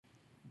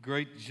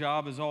Great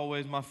job as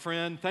always, my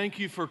friend. Thank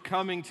you for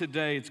coming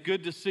today. It's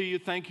good to see you.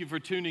 Thank you for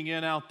tuning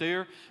in out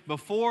there.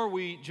 Before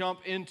we jump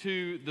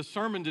into the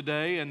sermon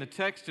today and the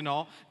text and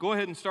all, go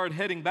ahead and start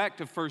heading back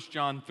to 1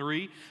 John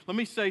 3. Let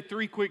me say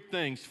three quick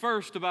things.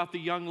 First, about the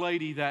young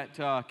lady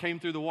that came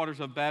through the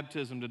waters of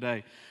baptism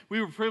today.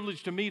 We were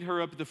privileged to meet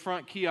her up at the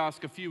front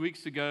kiosk a few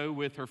weeks ago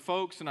with her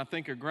folks, and I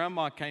think her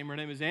grandma came. Her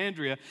name is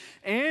Andrea.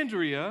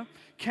 Andrea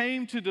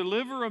came to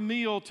deliver a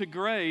meal to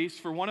Grace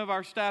for one of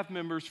our staff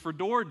members for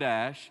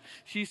DoorDash.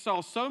 She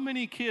saw so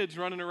many kids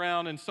running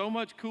around and so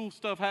much cool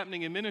stuff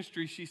happening in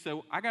ministry. She said,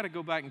 I got to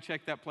go back and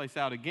check that place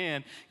out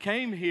again.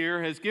 Came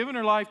here, has given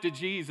her life to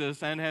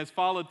Jesus, and has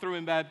followed through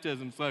in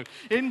baptism. So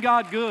isn't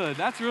God good?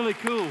 That's really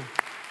cool.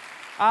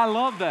 I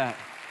love that.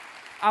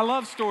 I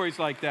love stories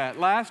like that.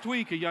 Last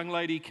week, a young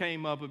lady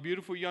came up, a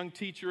beautiful young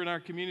teacher in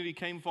our community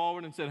came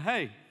forward and said,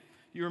 hey,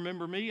 you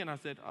remember me? And I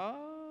said,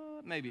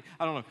 maybe.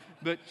 I don't know.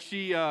 But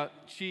she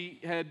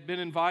had been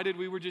invited.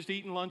 We were just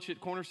eating lunch at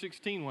Corner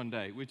 16 one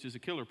day, which is a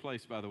killer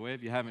place, by the way.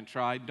 If you haven't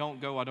tried,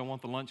 don't go. I don't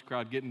want the lunch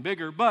crowd getting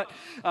bigger. But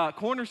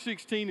Corner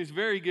 16 is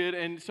very good.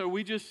 And so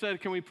we just said,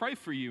 can we pray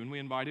for you? And we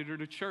invited her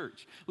to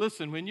church.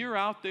 Listen, when you're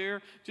out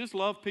there, just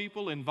love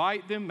people.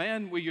 Invite them.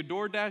 Man, with your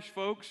DoorDash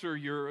folks or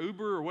your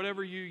Uber or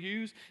whatever you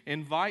use,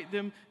 invite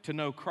them to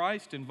know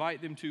Christ.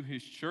 Invite them to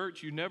His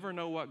church. You never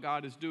know what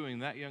God is doing.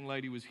 That young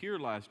lady was here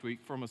last week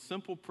from a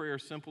simple prayer,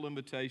 simple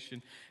invitation.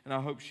 And I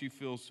hope she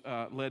feels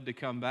led to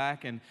come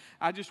back. And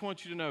I just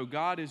want you to know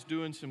God is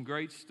doing some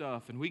great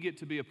stuff, and we get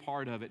to be a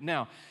part of it.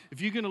 Now,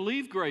 if you're going to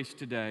leave Grace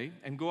today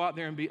and go out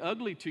there and be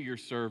ugly to your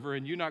server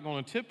and you're not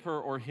going to tip her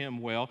or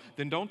him well,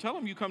 then don't tell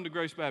him you come to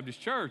Grace Baptist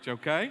Church,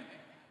 okay?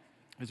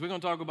 Because we're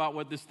going to talk about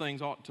what this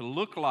thing ought to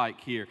look like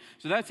here.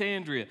 So that's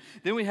Andrea.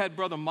 Then we had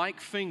Brother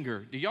Mike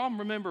Finger. Do y'all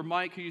remember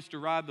Mike who used to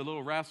ride the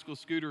little rascal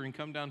scooter and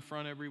come down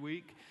front every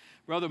week?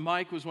 Brother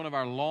Mike was one of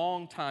our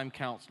longtime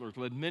counselors,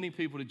 led many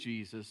people to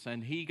Jesus,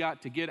 and he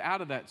got to get out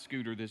of that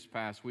scooter this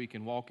past week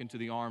and walk into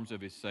the arms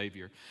of his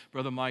Savior.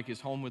 Brother Mike is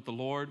home with the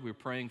Lord. We're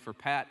praying for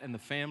Pat and the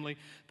family.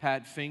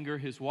 Pat Finger,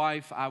 his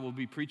wife. I will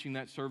be preaching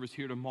that service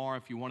here tomorrow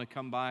if you want to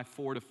come by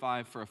 4 to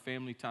 5 for a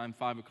family time,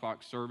 5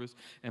 o'clock service.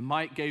 And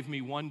Mike gave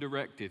me one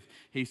directive.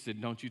 He said,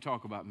 don't you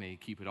talk about me.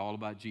 Keep it all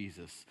about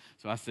Jesus.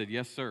 So I said,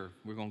 yes, sir.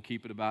 We're going to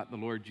keep it about the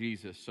Lord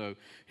Jesus. So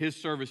his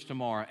service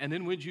tomorrow. And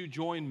then would you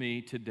join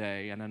me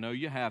today, and I know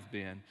you have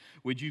been,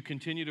 would you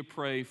continue to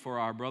pray for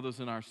our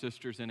brothers and our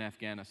sisters in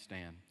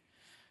Afghanistan?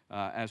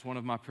 As one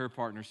of my prayer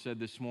partners said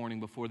this morning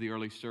before the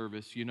early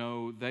service, you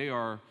know, they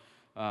are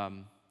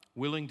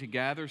willing to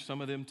gather, some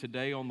of them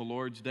today on the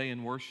Lord's Day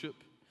in worship,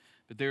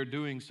 but they're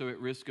doing so at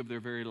risk of their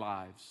very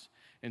lives.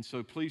 And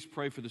so please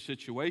pray for the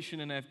situation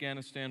in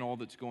Afghanistan, all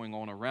that's going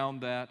on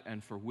around that,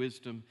 and for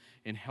wisdom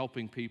in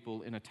helping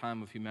people in a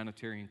time of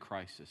humanitarian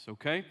crisis,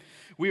 okay?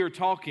 We are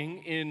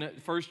talking in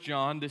 1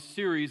 John. This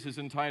series is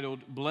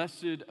entitled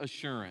Blessed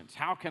Assurance.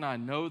 How can I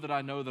know that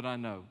I know that I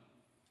know?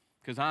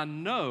 Because I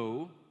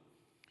know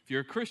if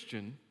you're a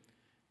Christian,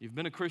 you've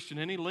been a Christian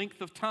any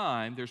length of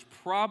time, there's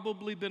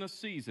probably been a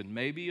season,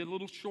 maybe a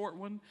little short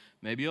one,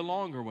 maybe a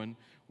longer one,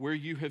 where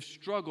you have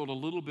struggled a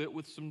little bit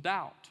with some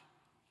doubt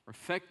or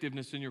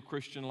effectiveness in your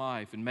Christian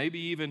life. And maybe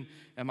even,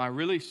 am I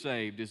really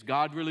saved? Is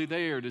God really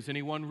there? Does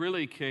anyone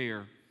really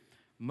care?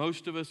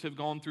 Most of us have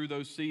gone through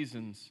those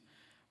seasons.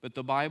 But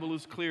the Bible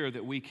is clear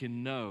that we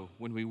can know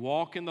when we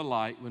walk in the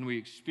light, when we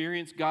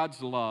experience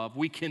God's love,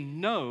 we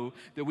can know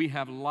that we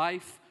have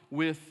life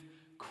with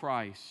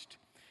Christ.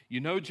 You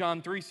know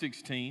John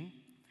 3:16.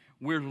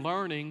 We're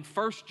learning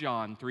 1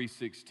 John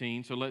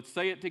 3:16, so let's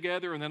say it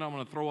together, and then I'm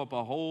going to throw up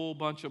a whole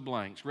bunch of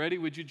blanks. Ready?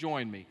 Would you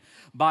join me?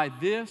 By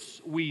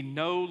this we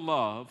know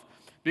love,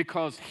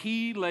 because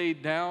He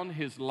laid down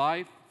His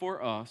life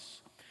for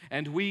us,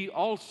 and we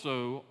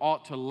also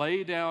ought to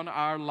lay down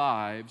our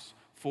lives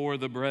for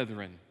the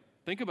brethren.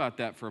 Think about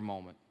that for a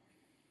moment.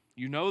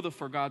 You know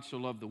for God so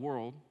loved the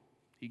world,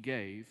 He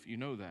gave. You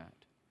know that.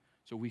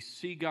 So we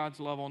see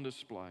God's love on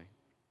display.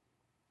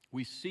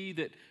 We see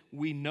that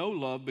we know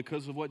love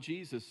because of what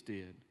Jesus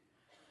did.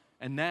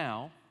 And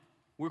now,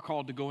 we're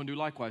called to go and do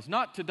likewise.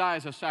 Not to die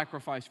as a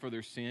sacrifice for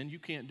their sin. You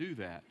can't do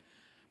that.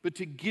 But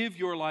to give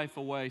your life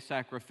away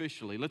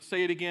sacrificially. Let's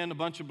say it again, a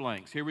bunch of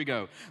blanks. Here we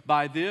go.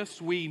 By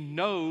this we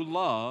know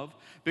love,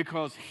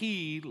 because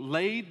He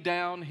laid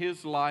down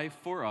His life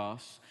for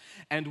us,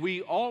 and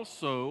we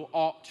also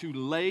ought to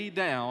lay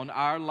down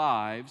our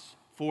lives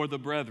for the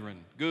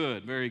brethren.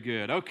 Good, very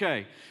good.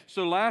 Okay,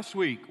 so last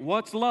week,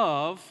 what's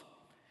love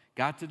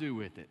got to do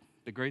with it?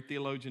 The great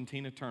theologian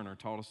Tina Turner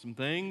taught us some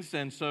things,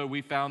 and so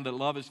we found that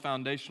love is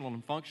foundational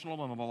and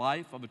functional in the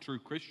life of a true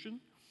Christian.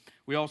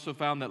 We also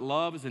found that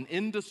love is an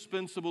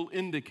indispensable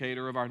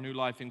indicator of our new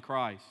life in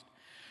Christ.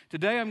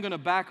 Today I'm going to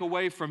back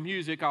away from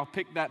music. I'll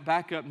pick that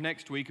back up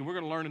next week, and we're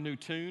going to learn a new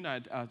tune.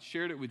 I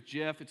shared it with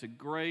Jeff. It's a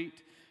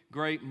great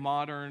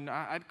modern,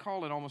 I'd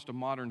call it almost a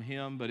modern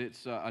hymn, but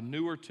it's a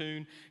newer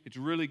tune. It's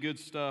really good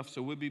stuff,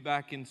 so we'll be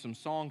back in some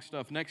song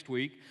stuff next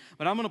week.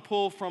 But I'm going to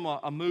pull from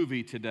a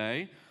movie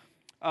today,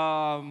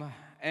 and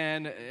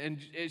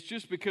it's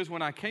just because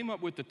when I came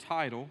up with the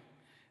title,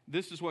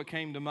 this is what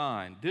came to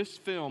mind. This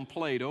film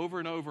played over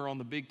and over on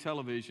the big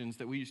televisions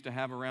that we used to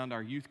have around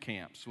our youth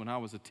camps when I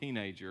was a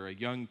teenager,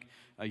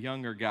 a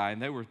younger guy,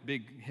 and they were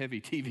big,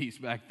 heavy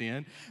TVs back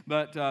then.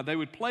 But they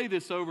would play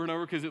this over and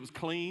over because it was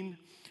clean.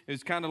 It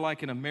was kind of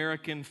like an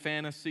American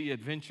fantasy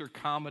adventure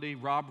comedy.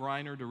 Rob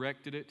Reiner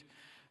directed it.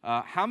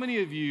 How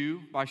many of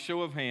you, by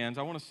show of hands,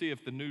 I want to see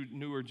if the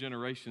newer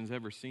generation's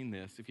ever seen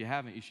this. If you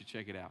haven't, you should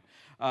check it out.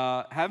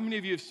 How many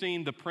of you have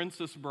seen The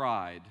Princess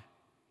Bride?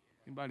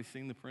 Anybody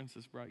seen The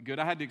Princess Bride? Good.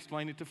 I had to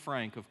explain it to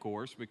Frank, of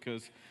course,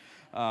 because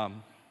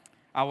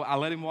I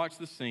let him watch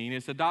the scene.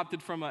 It's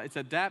adapted from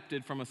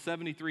a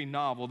 73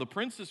 novel. The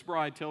Princess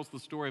Bride tells the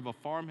story of a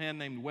farmhand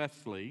named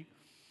Wesley,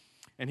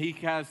 and he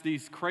has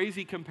these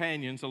crazy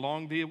companions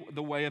along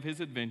the way of his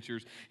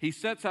adventures. He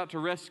sets out to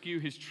rescue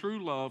his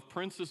true love,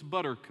 Princess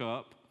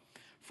Buttercup,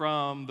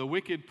 from the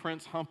wicked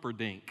Prince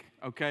Humperdinck.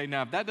 Okay,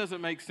 now if that doesn't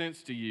make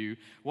sense to you,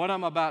 what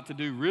I'm about to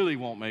do really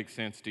won't make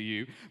sense to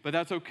you, but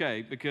that's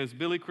okay because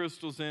Billy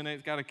Crystal's in it.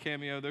 It's got a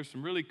cameo. There's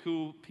some really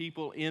cool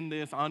people in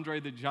this. Andre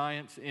the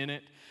Giant's in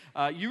it.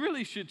 You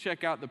really should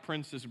check out The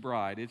Princess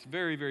Bride. It's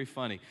very, very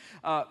funny.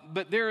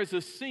 But there is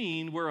a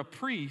scene where a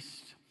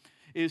priest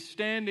is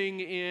standing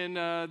in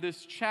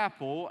this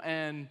chapel,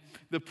 and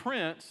the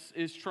prince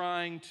is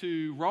trying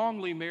to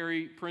wrongly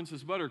marry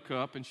Princess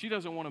Buttercup, and she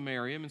doesn't want to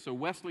marry him, and so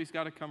Wesley's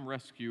got to come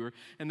rescue her.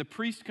 And the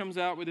priest comes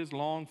out with his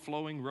long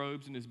flowing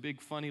robes and his big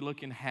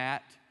funny-looking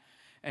hat,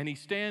 and he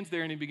stands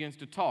there and he begins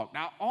to talk.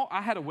 Now,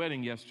 I had a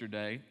wedding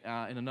yesterday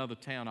in another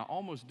town. I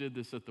almost did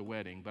this at the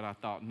wedding, but I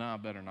thought, I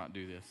better not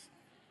do this.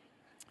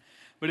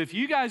 But if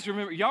you guys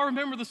remember, y'all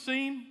remember the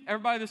scene?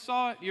 Everybody that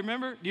saw it, you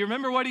remember? Do you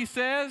remember what he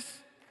says?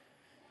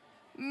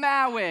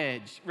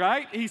 Marriage,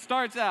 right? He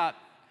starts out,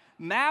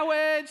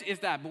 marriage is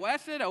that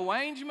blessed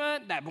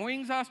arrangement that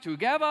brings us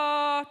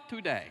together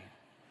today.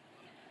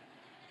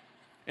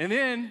 And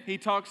then he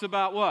talks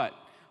about what?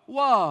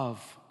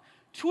 Love.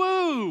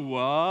 True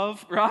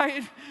love,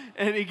 right?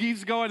 And he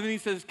keeps going and he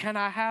says, can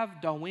I have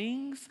the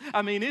wings?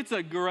 I mean, it's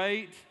a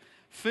great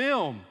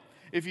film.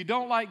 If you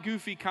don't like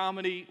goofy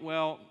comedy,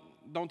 well,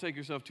 don't take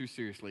yourself too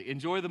seriously.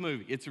 Enjoy the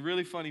movie. It's a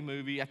really funny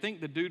movie. I think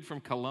the dude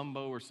from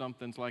Columbo or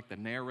something's like the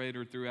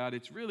narrator throughout.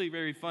 It's really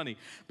very funny.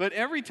 But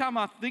every time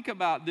I think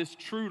about this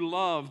true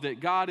love that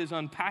God is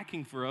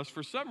unpacking for us,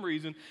 for some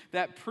reason,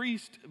 that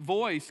priest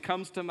voice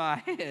comes to my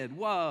head.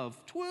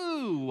 Love,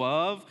 true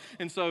love.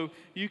 And so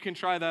you can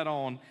try that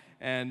on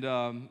and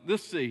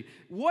let's see.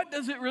 What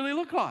does it really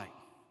look like?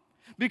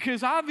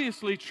 Because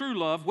obviously, true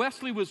love,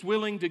 Wesley was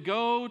willing to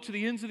go to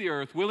the ends of the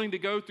earth, willing to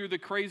go through the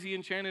crazy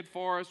enchanted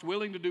forest,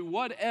 willing to do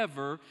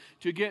whatever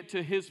to get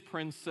to his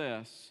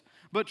princess.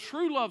 But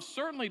true love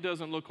certainly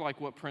doesn't look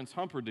like what Prince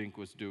Humperdinck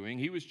was doing.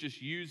 He was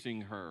just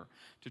using her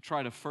to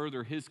try to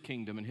further his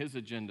kingdom and his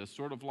agenda,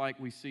 sort of like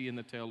we see in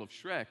the tale of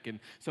Shrek and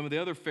some of the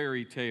other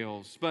fairy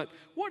tales. But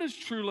what does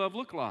true love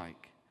look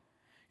like?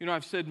 You know,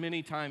 I've said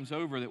many times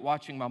over that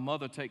watching my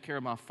mother take care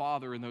of my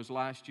father in those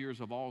last years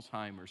of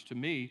Alzheimer's, to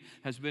me,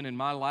 has been in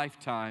my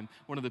lifetime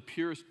one of the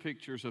purest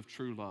pictures of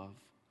true love.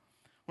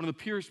 One of the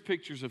purest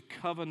pictures of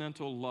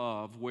covenantal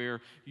love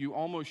where you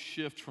almost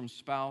shift from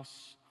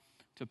spouse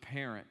to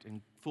parent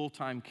and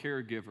full-time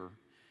caregiver.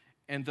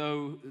 And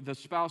though the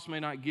spouse may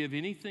not give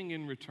anything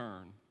in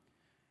return,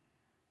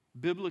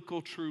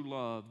 biblical true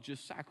love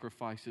just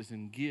sacrifices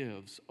and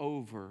gives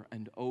over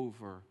and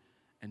over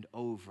and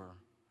over.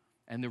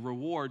 And the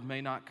reward may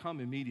not come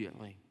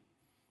immediately.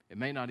 It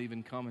may not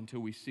even come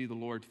until we see the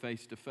Lord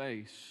face to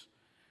face.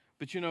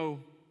 But you know,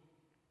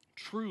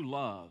 true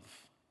love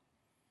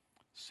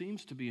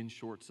seems to be in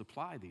short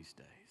supply these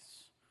days.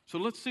 So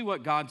let's see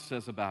what God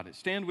says about it.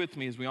 Stand with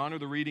me as we honor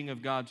the reading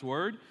of God's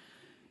Word.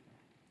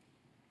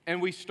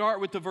 And we start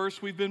with the verse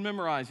we've been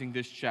memorizing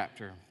this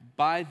chapter.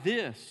 By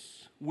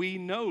this we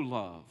know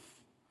love,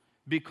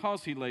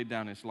 because He laid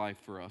down His life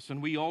for us.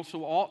 And we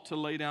also ought to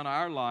lay down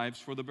our lives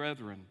for the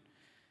brethren.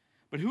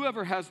 But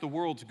whoever has the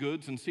world's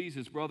goods and sees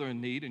his brother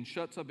in need and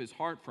shuts up his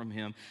heart from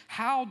him,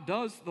 how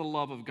does the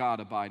love of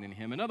God abide in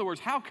him? In other words,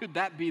 how could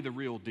that be the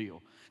real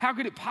deal? How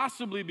could it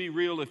possibly be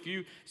real if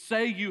you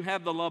say you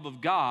have the love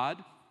of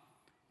God,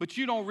 but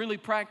you don't really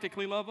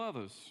practically love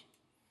others?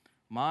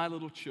 My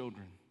little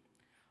children,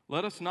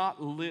 let us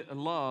not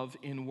love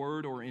in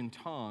word or in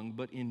tongue,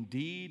 but in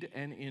deed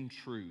and in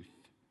truth.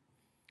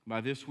 By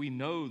this we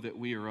know that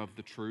we are of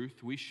the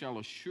truth. We shall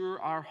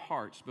assure our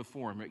hearts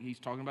before Him. He's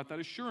talking about that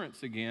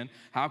assurance again.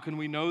 How can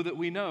we know that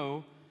we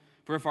know?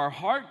 For if our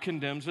heart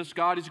condemns us,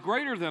 God is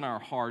greater than our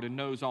heart and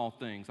knows all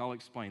things. I'll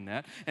explain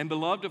that. And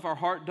beloved, if our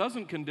heart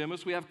doesn't condemn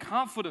us, we have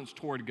confidence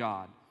toward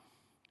God.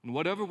 And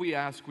whatever we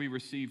ask, we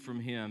receive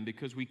from Him,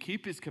 because we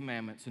keep His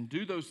commandments and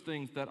do those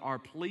things that are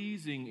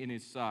pleasing in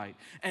His sight.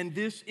 And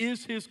this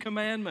is His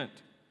commandment.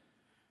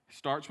 It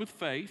starts with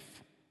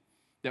faith,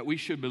 that we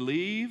should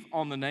believe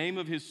on the name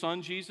of His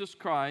Son, Jesus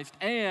Christ,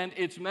 and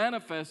it's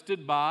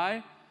manifested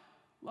by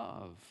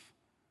love.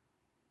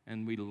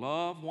 And we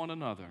love one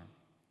another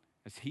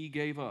as He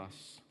gave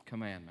us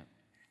commandment.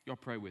 Y'all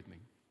pray with me.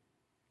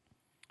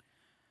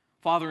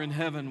 Father in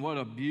heaven, what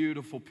a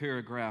beautiful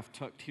paragraph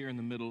tucked here in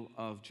the middle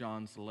of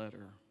John's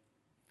letter.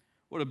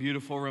 What a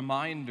beautiful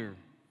reminder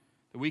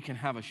that we can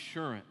have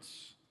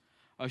assurance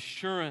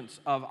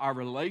of our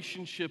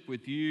relationship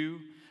with you,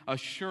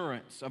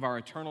 assurance of our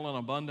eternal and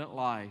abundant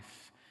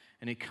life.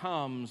 And it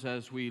comes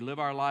as we live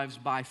our lives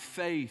by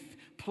faith,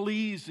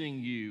 pleasing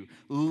you,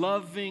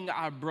 loving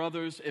our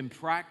brothers in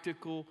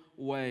practical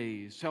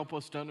ways. Help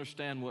us to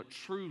understand what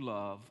true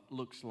love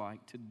looks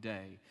like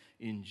today.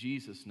 In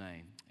Jesus'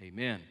 name,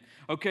 amen.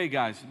 Okay,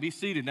 guys, be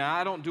seated. Now,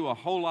 I don't do a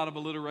whole lot of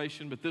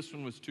alliteration, but this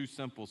one was too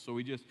simple, so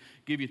we just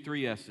give you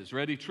 3 S's.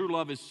 Ready? True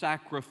love is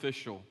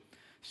sacrificial.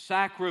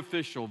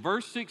 Sacrificial.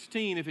 Verse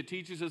 16, if it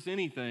teaches us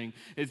anything,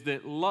 is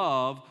that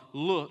love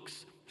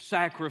looks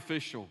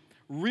sacrificial.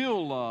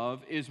 Real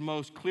love is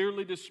most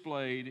clearly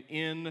displayed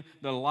in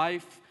the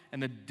life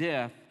and the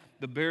death,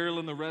 the burial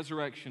and the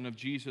resurrection of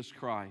Jesus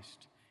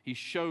Christ. He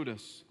showed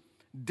us,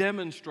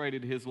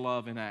 demonstrated His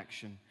love in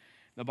action.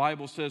 The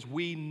Bible says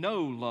we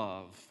know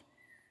love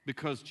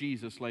because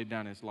Jesus laid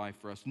down His life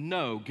for us.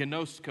 Know,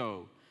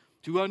 gnosko,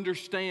 to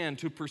understand,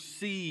 to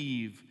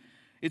perceive.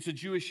 It's a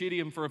Jewish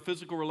idiom for a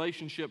physical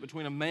relationship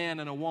between a man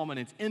and a woman.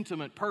 It's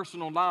intimate,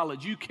 personal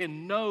knowledge. You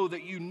can know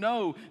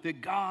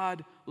that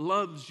God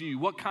loves you.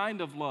 What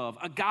kind of love?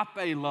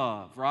 Agape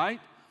love,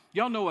 right?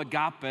 Y'all know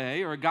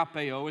agape or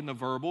agapeo in the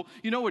verbal.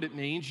 You know what it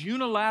means.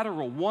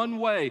 Unilateral, one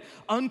way,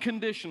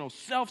 unconditional,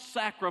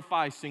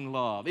 self-sacrificing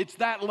love. It's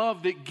that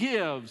love that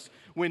gives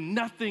when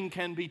nothing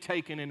can be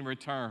taken in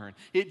return.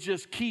 It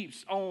just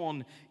keeps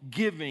on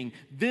giving.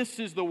 This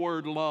is the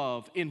word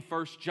love in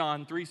 1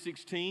 John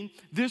 3:16.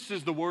 This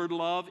is the word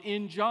love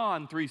in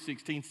John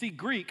 3:16. See,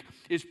 Greek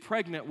is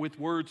pregnant with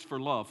words for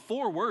love.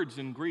 4 words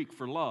in Greek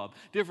for love,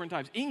 different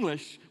types.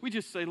 English, we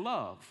just say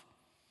love.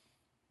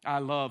 I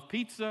love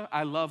pizza.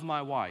 I love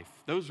my wife.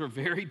 Those are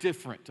very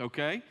different,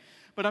 okay?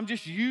 But I'm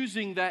just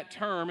using that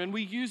term, and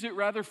we use it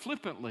rather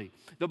flippantly.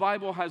 The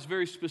Bible has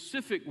very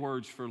specific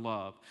words for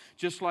love,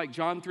 just like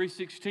John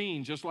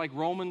 3:16, just like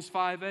Romans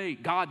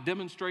 5:8. God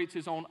demonstrates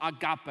His own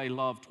agape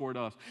love toward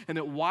us, and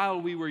that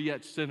while we were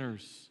yet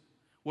sinners,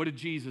 what did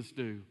Jesus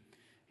do?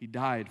 He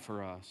died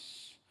for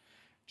us.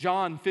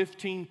 John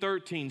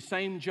 15:13,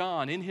 same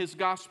John, in his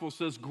gospel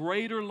says,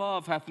 greater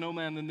love hath no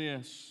man than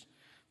this,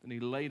 than He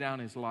lay down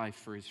His life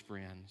for His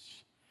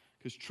friends,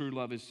 because true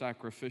love is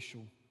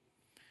sacrificial.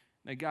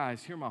 Now,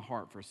 guys, hear my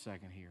heart for a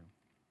second here.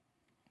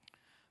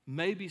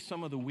 Maybe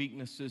some of the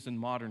weaknesses in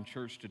modern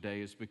church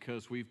today is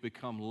because we've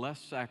become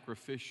less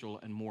sacrificial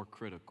and more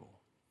critical.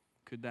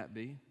 Could that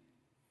be?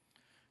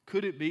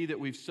 Could it be that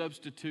we've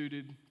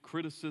substituted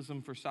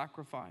criticism for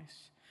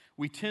sacrifice?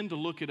 We tend to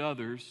look at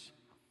others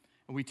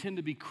and we tend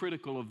to be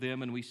critical of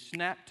them, and we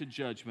snap to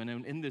judgment.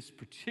 And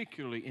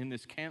particularly in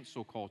this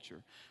cancel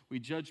culture, we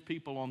judge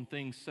people on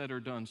things said or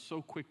done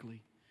so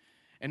quickly.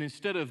 And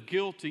instead of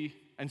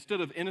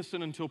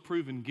innocent until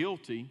proven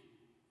guilty,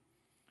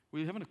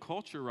 we live in a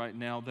culture right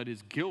now that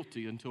is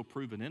guilty until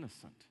proven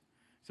innocent.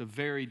 It's a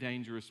very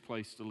dangerous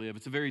place to live.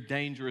 It's a very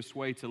dangerous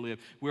way to live.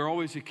 We're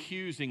always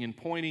accusing and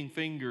pointing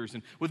fingers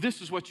and, well,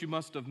 this is what you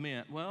must have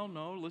meant. Well,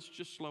 no, let's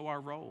just slow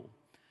our roll.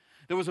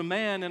 There was a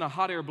man in a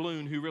hot air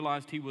balloon who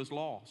realized he was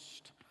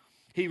lost.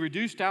 He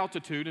reduced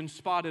altitude and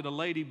spotted a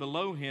lady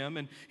below him,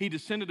 and he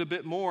descended a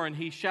bit more and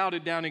he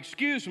shouted down,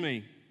 "Excuse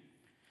me,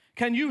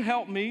 can you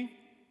help me?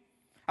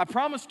 I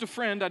promised a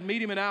friend I'd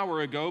meet him an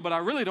hour ago, but I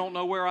really don't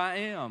know where I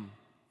am."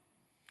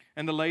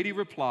 And the lady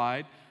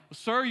replied,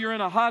 "Sir, you're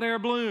in a hot air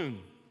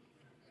balloon.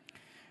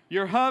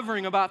 You're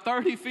hovering about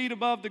 30 feet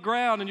above the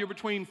ground, and you're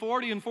between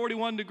 40 and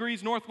 41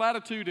 degrees north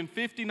latitude and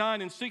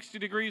 59 and 60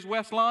 degrees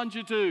west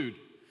longitude."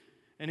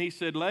 And he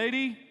said,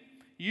 "Lady,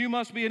 you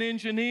must be an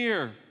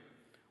engineer."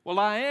 "Well,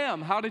 I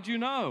am. How did you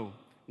know?"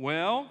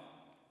 "Well,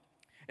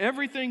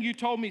 everything you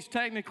told me is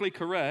technically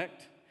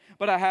correct,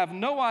 but I have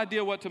no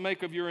idea what to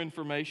make of your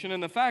information,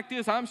 and the fact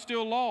is I'm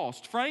still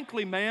lost.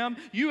 Frankly, ma'am,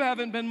 you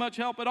haven't been much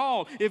help at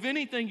all. If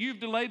anything, you've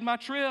delayed my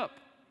trip."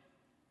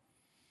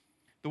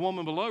 The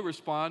woman below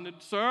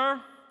responded, "Sir,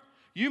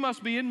 you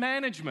must be in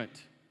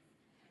management."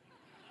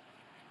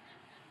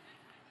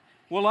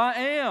 "Well, I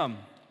am.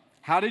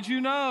 How did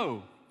you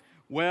know?"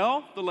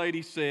 "Well," the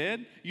lady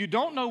said, "you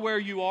don't know where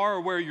you are or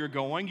where you're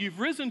going. You've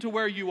risen to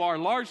where you are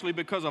largely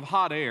because of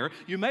hot air.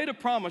 You made a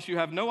promise you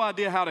have no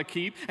idea how to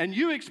keep, and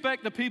you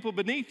expect the people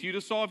beneath you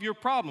to solve your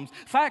problems.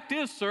 Fact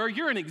is, sir,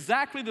 you're in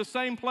exactly the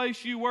same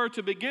place you were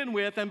to begin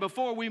with and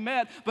before we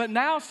met, but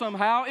now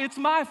somehow it's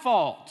my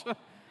fault."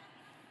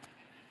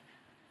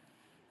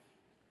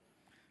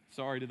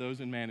 Sorry to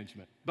those in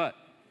management,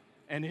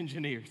 and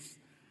engineers.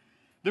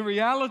 The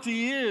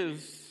reality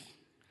is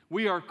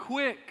we are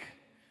quick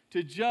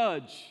to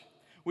judge.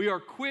 We are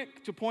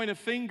quick to point a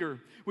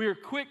finger. We are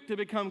quick to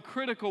become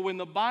critical when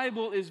the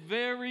Bible is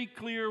very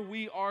clear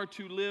we are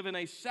to live in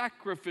a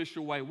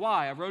sacrificial way.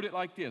 Why? I wrote it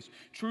like this.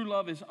 True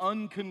love is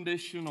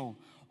unconditional,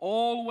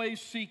 always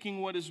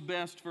seeking what is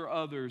best for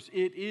others.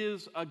 It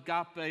is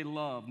agape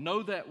love.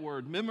 Know that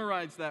word,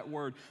 memorize that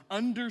word,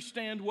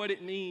 understand what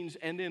it means,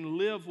 and then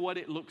live what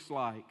it looks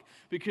like.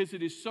 Because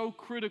it is so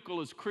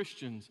critical as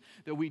Christians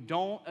that we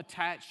don't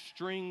attach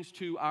strings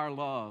to our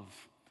love.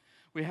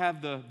 We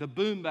have the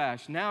boom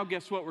bash. Now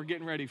guess what we're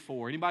getting ready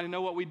for? Anybody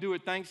know what we do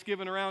at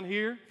Thanksgiving around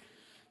here?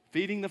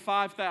 Feeding the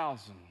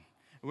 5,000.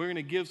 We're going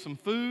to give some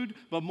food,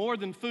 but more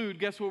than food,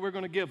 guess what we're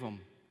going to give them?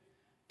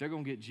 They're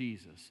going to get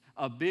Jesus,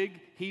 a big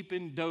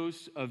heaping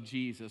dose of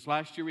Jesus.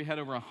 Last year we had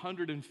over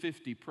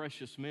 150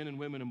 precious men and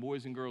women and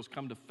boys and girls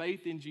come to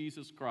faith in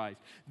Jesus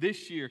Christ.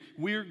 This year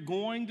we're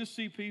going to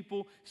see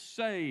people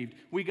saved.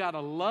 We got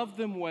to love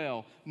them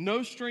well,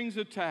 no strings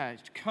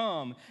attached.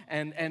 Come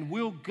and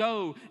we'll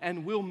go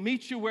and we'll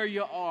meet you where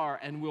you are,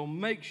 and we'll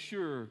make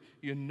sure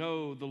you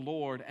know the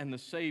Lord and the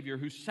Savior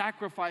who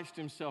sacrificed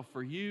himself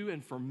for you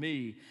and for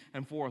me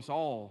and for us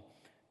all.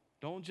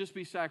 Don't just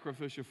be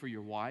sacrificial for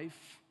your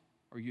wife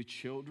or your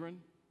children,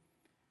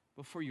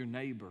 but for your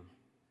neighbor.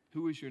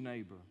 Who is your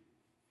neighbor?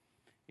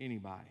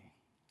 Anybody.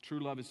 True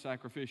love is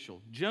sacrificial.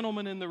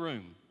 Gentlemen in the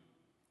room,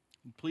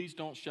 please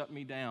don't shut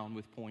me down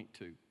with point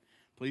 2.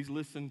 Please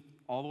listen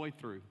all the way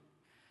through.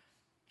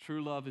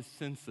 True love is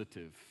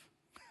sensitive.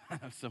 I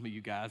know some of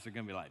you guys are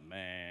going to be like,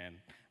 man,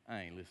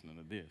 I ain't listening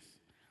to this.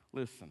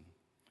 Listen,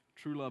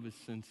 true love is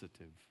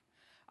sensitive.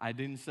 I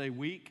didn't say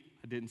weak.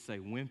 I didn't say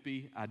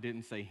wimpy. I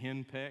didn't say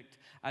henpecked.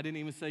 I didn't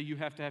even say you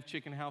have to have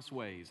chicken house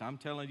ways. I'm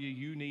telling you,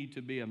 you need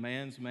to be a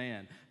man's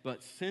man.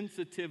 But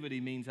sensitivity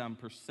means I'm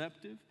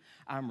perceptive,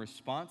 I'm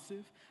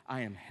responsive,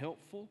 I am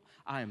helpful,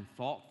 I am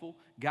thoughtful.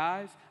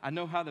 Guys, I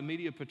know how the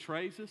media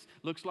portrays us.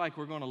 Looks like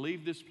we're going to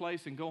leave this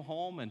place and go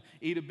home and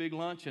eat a big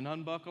lunch and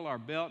unbuckle our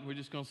belt, and we're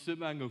just going to sit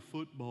back and go,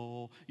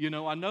 football. You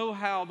know, I know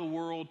how the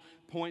world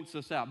points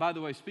us out. By the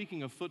way,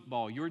 speaking of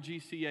football, your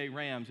GCA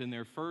Rams in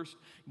their first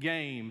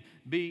game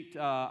beat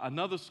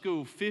another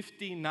school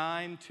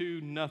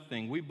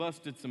 59-0. We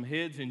busted some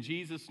heads in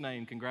Jesus'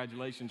 name.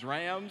 Congratulations,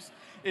 Rams.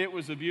 It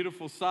was a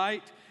beautiful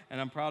sight,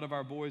 and I'm proud of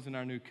our boys and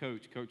our new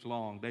coach, Coach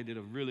Long. They did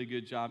a really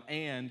good job,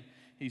 and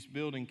he's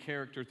building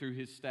character through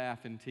his staff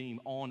and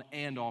team on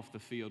and off the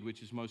field,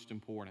 which is most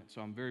important.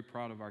 So I'm very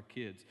proud of our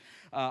kids.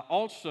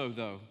 Also,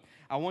 though,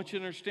 I want you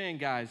to understand,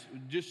 guys,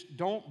 just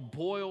don't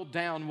boil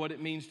down what it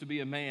means to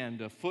be a man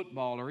to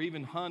football or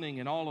even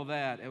hunting and all of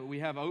that. We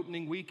have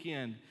opening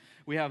weekend.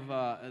 We have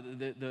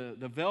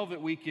the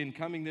Velvet Weekend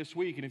coming this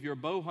week. And if you're a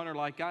bow hunter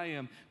like I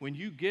am, when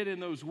you get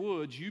in those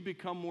woods, you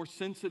become more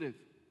sensitive.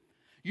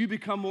 You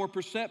become more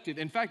perceptive.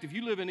 In fact, if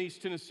you live in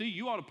East Tennessee,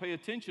 you ought to pay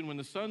attention. When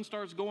the sun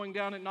starts going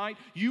down at night,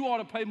 you ought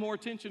to pay more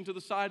attention to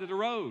the side of the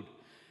road,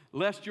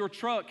 lest your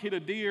truck hit a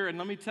deer. And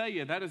let me tell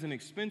you, that is an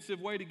expensive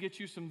way to get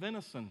you some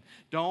venison.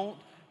 Don't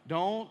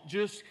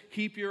just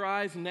keep your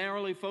eyes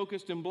narrowly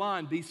focused and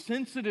blind. Be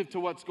sensitive to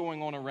what's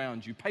going on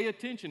around you. Pay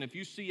attention. If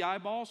you see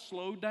eyeballs,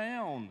 slow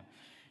down.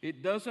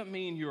 It doesn't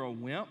mean you're a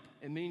wimp.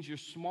 It means you're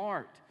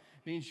smart.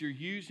 It means you're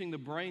using the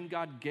brain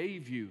God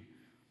gave you.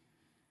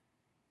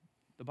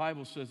 The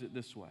Bible says it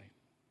this way,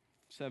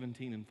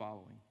 17 and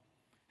following.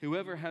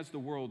 Whoever has the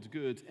world's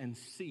goods and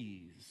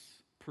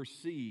sees,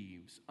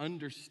 perceives,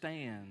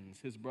 understands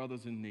his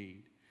brother's in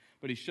need,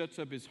 but he shuts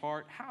up his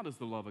heart, how does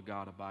the love of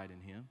God abide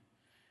in him?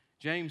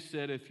 James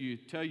said, if you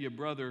tell your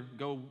brother,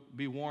 go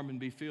be warm and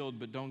be filled,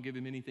 but don't give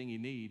him anything he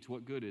needs,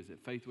 what good is it?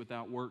 Faith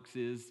without works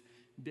is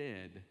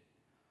dead.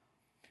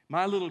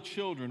 My little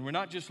children, we're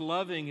not just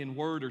loving in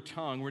word or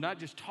tongue. We're not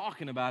just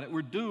talking about it.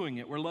 We're doing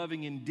it. We're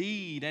loving in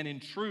deed and in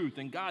truth,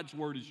 and God's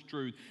word is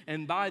truth.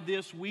 And by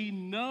this, we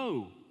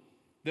know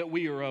that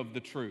we are of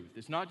the truth.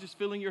 It's not just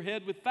filling your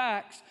head with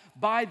facts.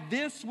 By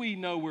this, we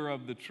know we're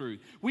of the truth.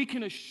 We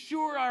can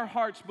assure our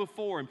hearts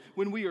before Him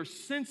when we are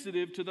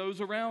sensitive to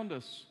those around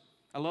us.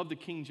 I love the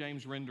King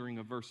James rendering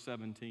of verse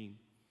 17.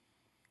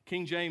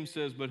 King James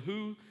says, but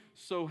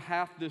whoso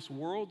hath this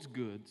world's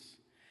goods,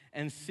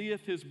 and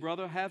seeth his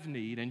brother have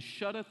need, and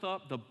shutteth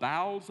up the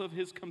bowels of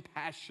his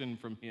compassion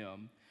from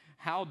him,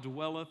 how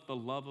dwelleth the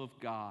love of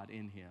God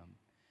in him?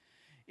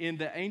 In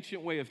the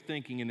ancient way of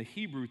thinking, in the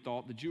Hebrew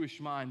thought, the Jewish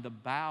mind, the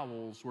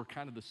bowels were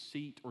kind of the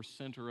seat or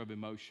center of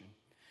emotion.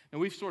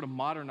 And we've sort of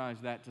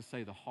modernized that to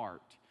say the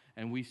heart,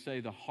 and we say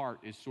the heart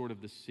is sort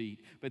of the seat.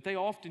 But they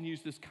often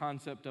use this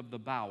concept of the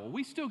bowel.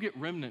 We still get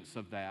remnants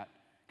of that,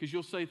 because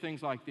you'll say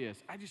things like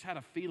this, I just had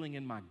a feeling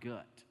in my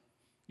gut.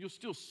 You'll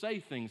still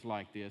say things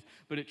like this,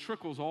 but it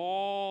trickles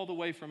all the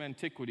way from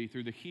antiquity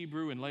through the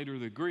Hebrew and later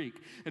the Greek.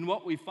 And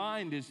what we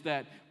find is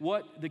that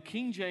what the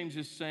King James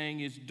is saying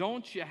is,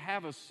 don't you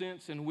have a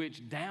sense in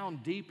which down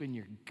deep in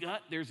your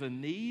gut there's a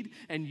need,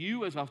 and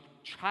you as a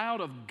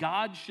child of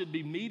God should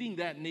be meeting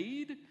that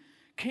need?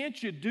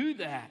 Can't you do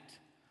that?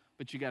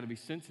 But you got to be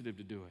sensitive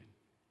to do it.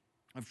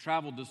 I've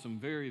traveled to some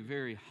very,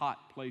 very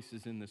hot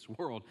places in this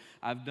world.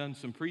 I've done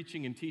some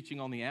preaching and teaching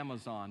on the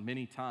Amazon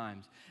many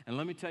times. And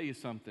let me tell you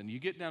something. You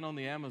get down on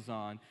the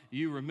Amazon,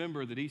 you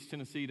remember that East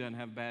Tennessee doesn't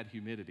have bad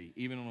humidity,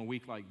 even on a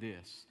week like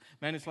this.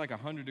 Man, it's like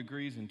 100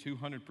 degrees and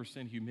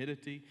 200%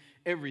 humidity.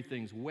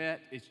 Everything's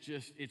wet.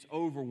 It's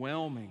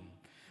overwhelming.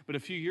 But a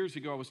few years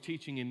ago, I was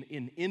teaching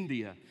in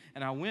India,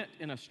 and I went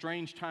in a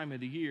strange time of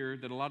the year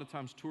that a lot of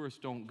times tourists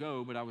don't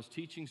go, but I was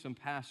teaching some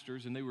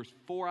pastors, and they were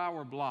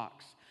 4-hour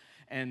blocks,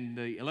 and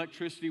the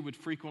electricity would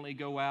frequently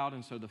go out,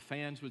 and so the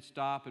fans would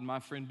stop, and my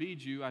friend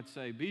Biju, I'd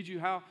say, Biju,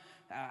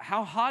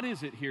 how hot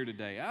is it here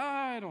today?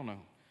 I don't know.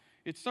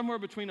 It's somewhere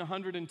between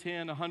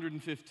 110,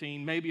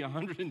 115, maybe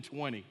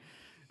 120.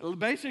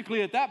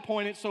 Basically, at that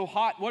point, it's so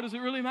hot, what does it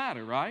really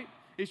matter, right?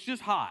 It's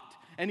just hot.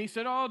 And he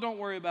said, oh, don't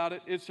worry about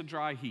it. It's a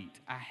dry heat.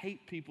 I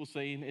hate people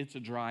saying it's a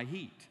dry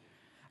heat.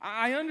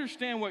 I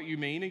understand what you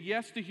mean, and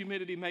yes, the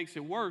humidity makes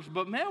it worse,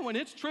 but man, when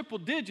it's triple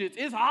digits,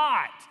 it's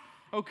hot,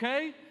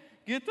 okay?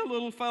 Get the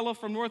little fella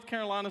from North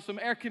Carolina some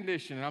air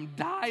conditioning. I'm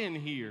dying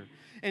here.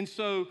 And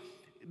so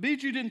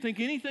Biju didn't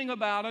think anything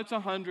about it. It's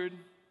 100,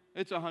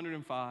 it's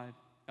 105,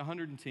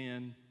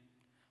 110.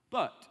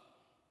 But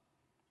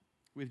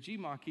with G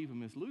Makiva,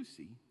 Miss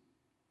Lucy,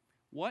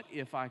 what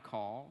if I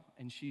call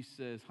and she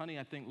says, honey,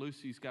 I think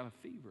Lucy's got a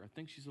fever. I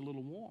think she's a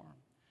little warm.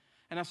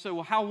 And I say,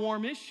 well, how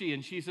warm is she?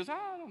 And she says, I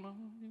don't know,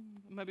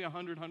 maybe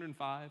 100,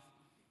 105.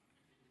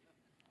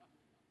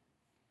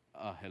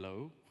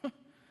 Hello?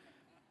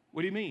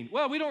 What do you mean?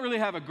 Well, we don't really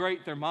have a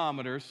great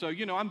thermometer, so,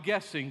 I'm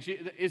guessing.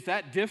 Is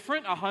that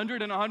different,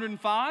 100 and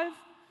 105?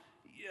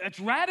 It's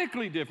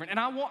radically different. And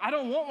I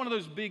don't want one of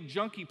those big,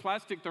 junky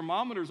plastic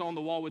thermometers on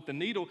the wall with the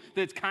needle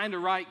that's kind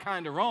of right,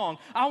 kind of wrong.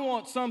 I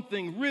want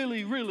something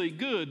really, really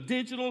good,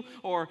 digital,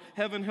 or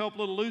heaven help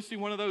little Lucy,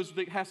 one of those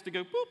that has to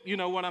go, boop, you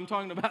know what I'm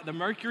talking about, the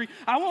mercury.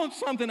 I want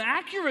something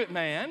accurate,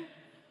 man.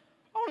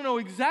 I want to know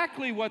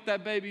exactly what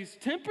that baby's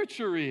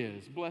temperature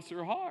is, bless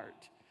her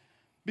heart.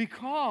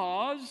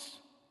 Because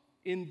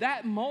in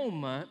that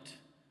moment,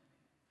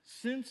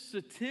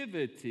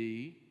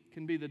 sensitivity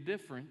can be the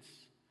difference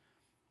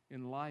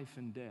in life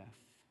and death.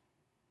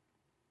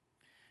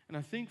 And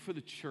I think for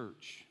the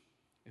church,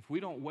 if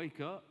we don't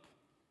wake up,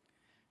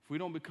 if we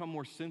don't become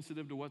more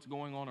sensitive to what's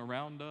going on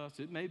around us,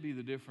 it may be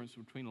the difference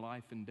between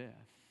life and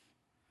death.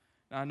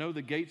 Now, I know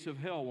the gates of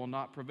hell will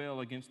not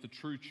prevail against the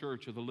true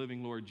church of the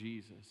living Lord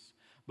Jesus,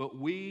 but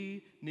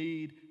we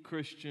need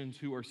Christians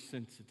who are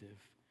sensitive.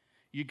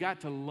 You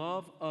got to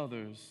love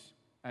others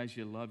as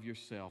you love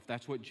yourself.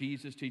 That's what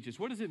Jesus teaches.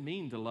 What does it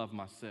mean to love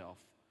myself?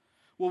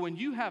 Well, when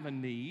you have a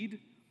need,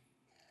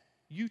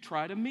 you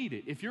try to meet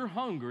it. If you're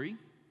hungry,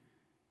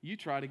 you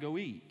try to go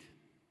eat.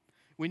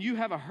 When you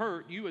have a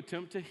hurt, you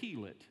attempt to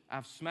heal it.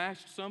 I've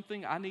smashed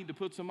something, I need to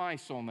put some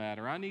ice on that,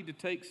 or I need to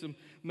take some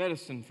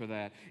medicine for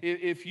that.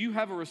 If you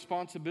have a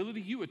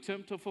responsibility, you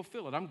attempt to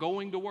fulfill it. I'm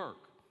going to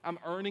work. I'm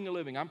earning a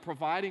living. I'm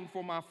providing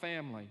for my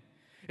family.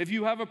 If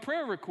you have a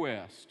prayer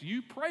request,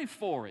 you pray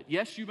for it.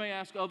 Yes, you may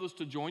ask others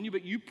to join you,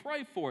 but you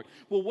pray for it.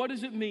 Well, what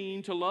does it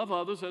mean to love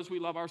others as we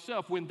love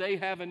ourselves? When they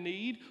have a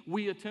need,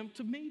 we attempt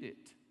to meet it.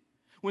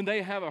 When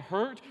they have a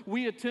hurt,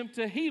 we attempt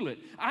to heal it.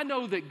 I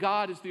know that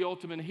God is the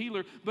ultimate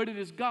healer, but it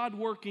is God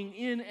working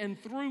in and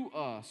through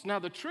us. Now,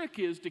 the trick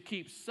is to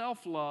keep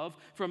self-love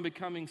from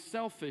becoming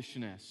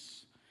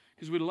selfishness.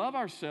 Because we love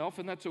ourselves,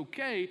 and that's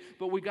okay,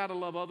 but we got to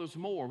love others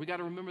more. We got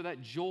to remember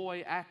that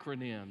JOY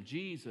acronym: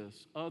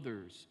 Jesus,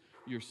 others,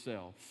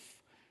 yourself.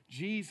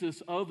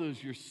 Jesus,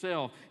 others,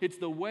 yourself. It's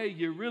the way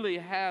you really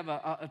have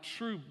a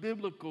true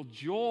biblical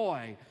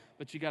joy,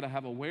 but you got to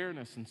have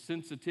awareness and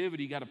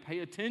sensitivity. You got to pay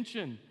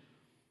attention.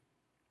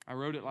 I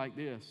wrote it like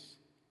this: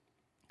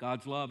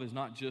 God's love is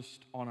not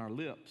just on our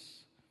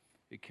lips,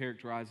 it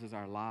characterizes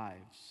our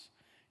lives.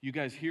 You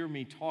guys hear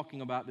me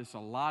talking about this a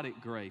lot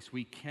at Grace.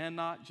 We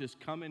cannot just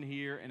come in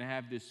here and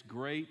have this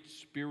great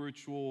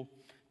spiritual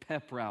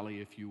pep rally,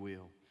 if you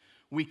will.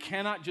 We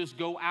cannot just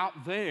go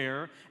out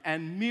there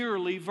and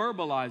merely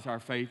verbalize our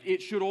faith.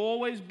 It should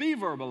always be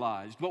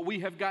verbalized, but we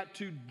have got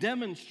to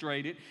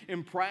demonstrate it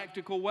in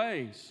practical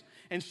ways.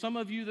 And some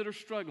of you that are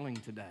struggling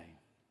today,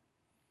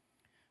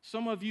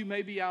 some of you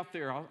may be out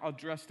there. I'll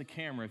address the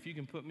camera. If you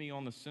can put me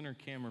on the center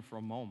camera for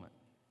a moment.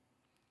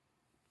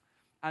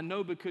 I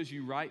know because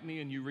you write me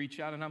and you reach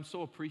out, and I'm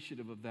so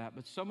appreciative of that,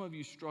 but some of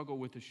you struggle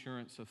with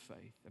assurance of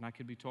faith, and I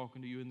could be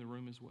talking to you in the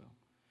room as well.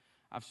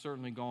 I've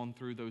certainly gone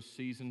through those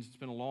seasons. It's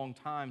been a long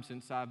time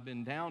since I've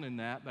been down in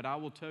that, but I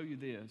will tell you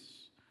this: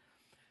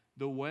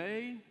 the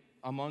way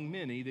among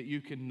many that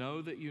you can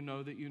know that you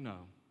know that you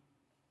know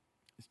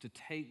is to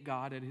take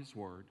God at His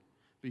word.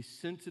 Be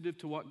sensitive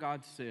to what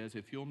God says.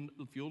 If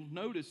you'll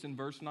notice in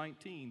verse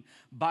 19,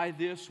 by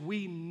this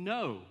we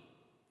know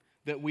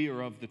that we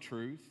are of the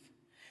truth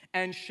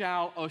and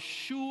shall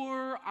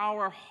assure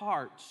our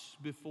hearts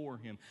before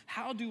Him.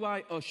 How do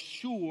I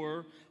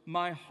assure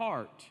my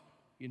heart?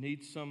 You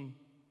need some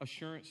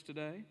assurance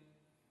today?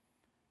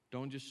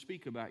 Don't just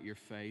speak about your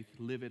faith,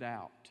 live it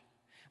out.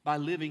 By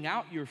living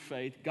out your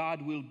faith,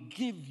 God will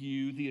give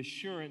you the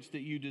assurance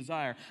that you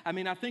desire. I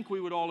mean, I think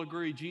we would all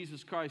agree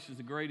Jesus Christ is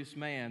the greatest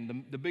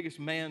man, the biggest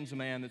man's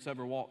man that's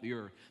ever walked the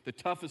earth, the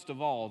toughest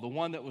of all, the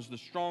one that was the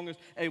strongest,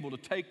 able to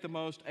take the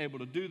most, able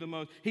to do the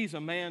most. He's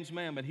a man's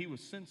man, but he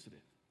was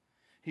sensitive.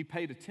 He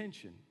paid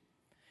attention.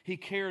 He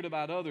cared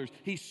about others.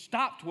 He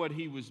stopped what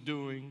he was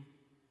doing,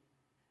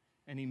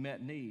 and he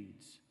met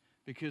needs.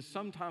 Because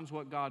sometimes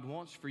what God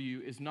wants for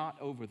you is not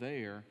over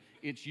there,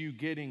 it's you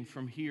getting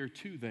from here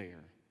to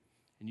there.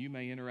 And you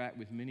may interact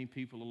with many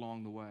people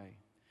along the way.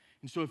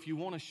 And so if you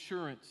want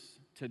assurance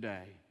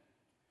today,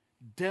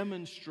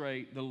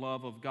 demonstrate the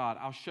love of God.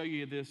 I'll show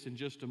you this in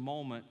just a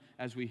moment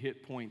as we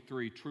hit point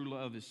 3. True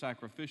love is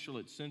sacrificial,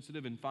 it's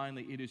sensitive, and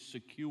finally, it is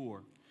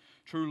secure.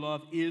 True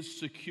love is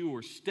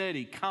secure,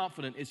 steady,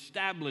 confident,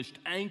 established,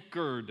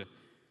 anchored.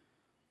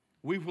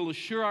 We will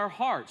assure our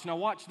hearts. Now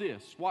watch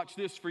this. Watch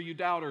this for you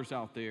doubters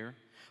out there.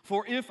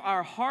 For if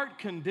our heart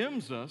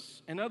condemns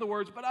us, in other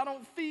words, but I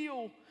don't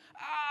feel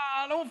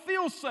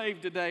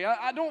saved today.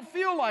 I don't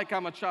feel like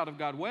I'm a child of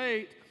God.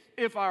 Wait,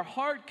 if our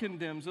heart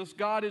condemns us,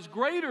 God is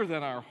greater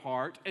than our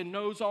heart and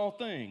knows all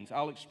things.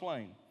 I'll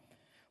explain.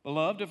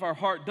 Beloved, if our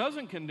heart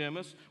doesn't condemn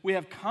us, we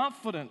have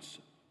confidence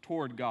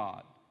toward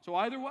God. So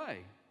either way,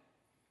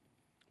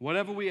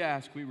 whatever we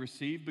ask, we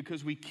receive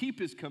because we keep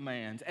His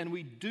commands and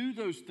we do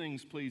those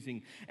things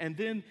pleasing. And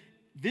then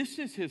this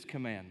is His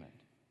commandment,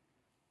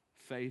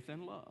 faith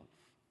and love.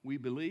 We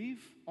believe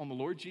on the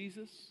Lord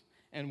Jesus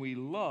and we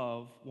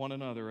love one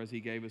another as He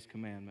gave His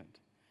commandment.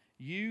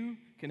 You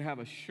can have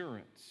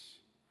assurance.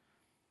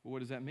 Well, what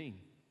does that mean?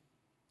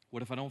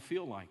 What if I don't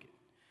feel like it?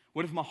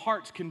 What if my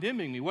heart's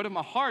condemning me? What if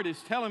my heart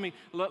is telling me,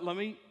 let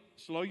me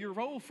slow your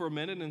roll for a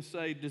minute and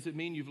say, does it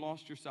mean you've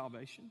lost your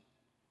salvation?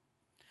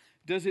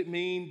 Does it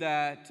mean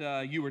that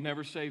you were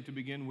never saved to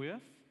begin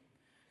with?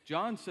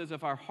 John says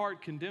if our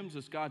heart condemns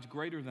us, God's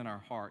greater than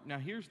our heart. Now,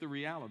 here's the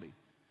reality.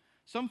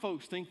 Some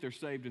folks think they're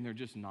saved and they're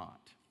just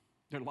not.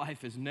 Their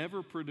life has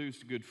never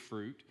produced good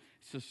fruit,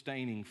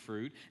 sustaining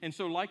fruit. And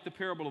so like the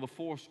parable of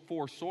the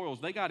four soils,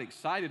 they got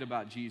excited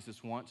about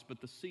Jesus once,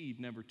 but the seed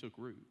never took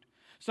root.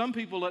 Some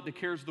people let the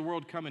cares of the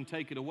world come and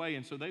take it away,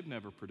 and so they've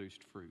never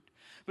produced fruit.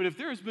 But if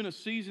there has been a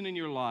season in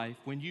your life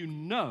when you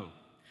know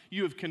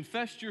you have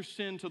confessed your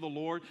sin to the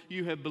Lord,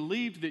 you have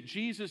believed that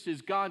Jesus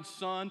is God's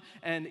Son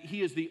and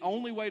He is the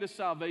only way to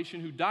salvation,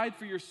 who died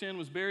for your sin,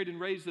 was buried and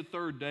raised the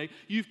third day.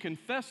 You've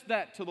confessed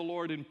that to the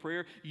Lord in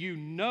prayer. You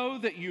know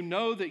that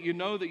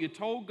you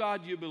told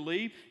God you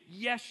believe.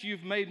 Yes,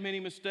 you've made many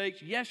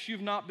mistakes. Yes,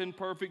 you've not been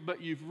perfect,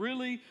 but you've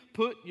really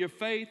put your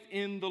faith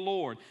in the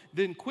Lord.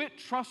 Then quit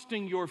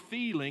trusting your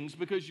feelings,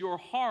 because your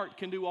heart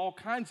can do all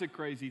kinds of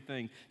crazy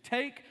things.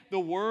 Take the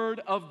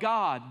Word of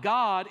God.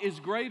 God is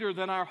greater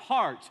than our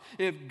hearts.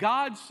 If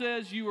God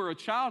says you are a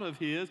child of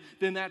His,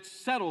 then that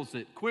settles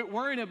it. Quit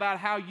worrying about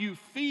how you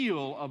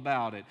feel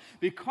about it,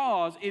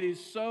 because it is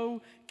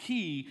so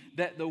key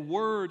that the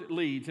Word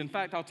leads. In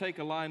fact, I'll take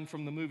a line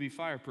from the movie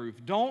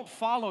Fireproof. Don't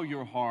follow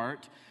your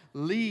heart,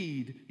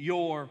 lead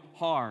your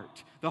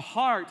heart. The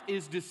heart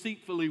is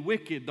deceitfully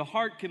wicked. The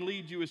heart can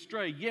lead you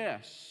astray.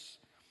 Yes,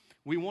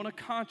 we want a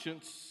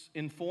conscience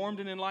informed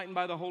and enlightened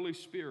by the Holy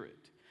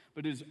Spirit,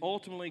 but it is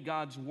ultimately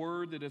God's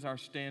Word that is our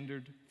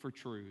standard for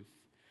truth.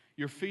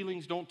 Your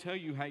feelings don't tell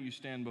you how you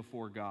stand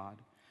before God.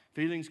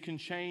 Feelings can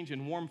change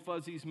and warm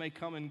fuzzies may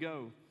come and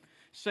go.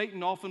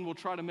 Satan often will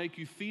try to make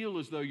you feel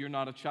as though you're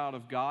not a child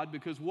of God,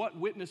 because what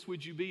witness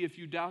would you be if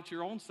you doubt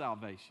your own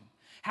salvation?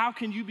 How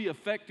can you be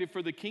effective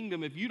for the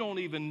kingdom if you don't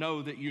even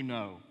know that you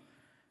know?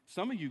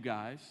 Some of you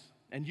guys,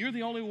 and you're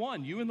the only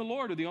one, you and the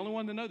Lord are the only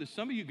one to know this.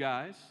 Some of you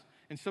guys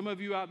and some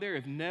of you out there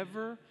have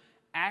never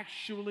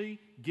actually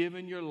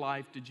given your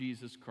life to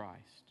Jesus Christ.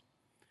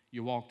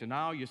 You walked an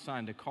aisle, you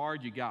signed a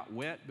card, you got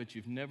wet, but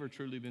you've never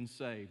truly been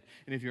saved.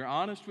 And if you're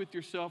honest with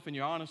yourself and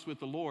you're honest with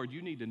the Lord,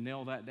 you need to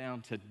nail that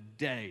down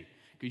today,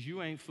 because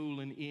you ain't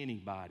fooling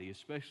anybody,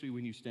 especially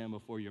when you stand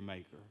before your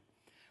Maker.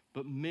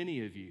 But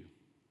many of you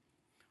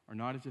are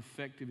not as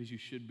effective as you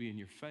should be in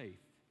your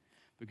faith,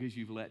 because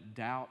you've let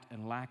doubt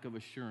and lack of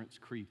assurance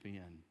creep in.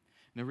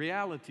 And the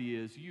reality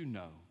is, you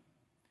know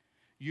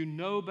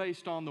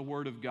based on the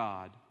Word of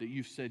God that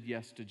you've said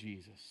yes to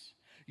Jesus.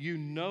 You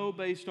know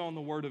based on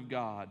the Word of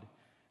God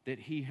that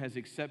He has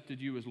accepted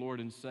you as Lord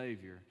and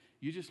Savior.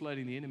 You're just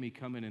letting the enemy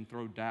come in and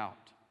throw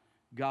doubt.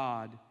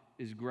 God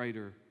is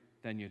greater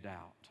than your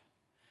doubt.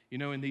 You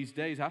know, in these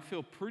days, I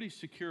feel pretty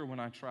secure when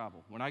I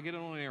travel. When I get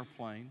on an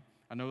airplane,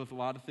 I know that a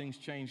lot of things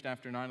changed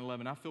after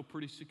 9/11. I feel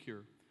pretty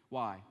secure.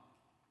 Why?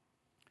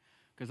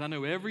 Because I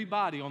know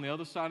everybody on the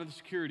other side of the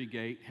security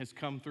gate has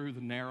come through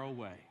the narrow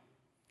way.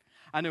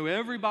 I know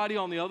everybody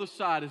on the other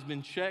side has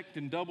been checked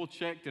and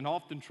double-checked and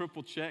often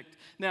triple-checked.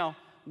 Now,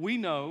 we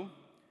know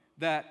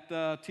that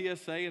the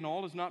TSA and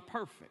all is not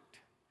perfect.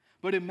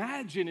 But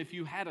imagine if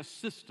you had a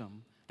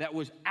system that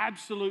was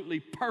absolutely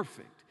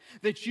perfect,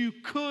 that you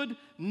could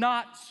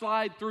not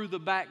slide through the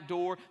back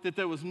door, that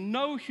there was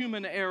no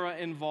human error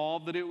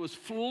involved, that it was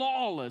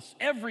flawless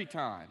every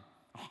time,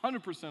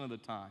 100% of the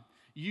time.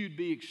 You'd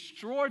be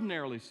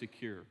extraordinarily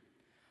secure.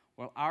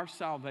 Well, our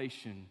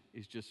salvation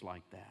is just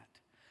like that.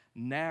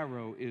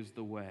 Narrow is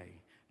the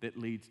way that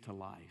leads to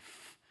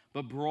life,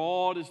 but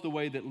broad is the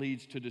way that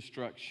leads to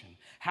destruction.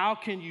 How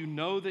can you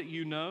know that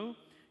you know?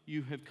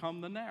 You have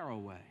come the narrow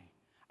way.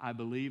 I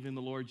believe in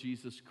the Lord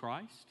Jesus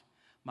Christ.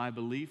 My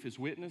belief is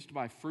witnessed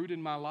by fruit in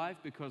my life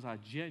because I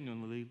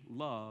genuinely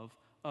love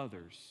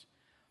others.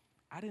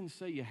 I didn't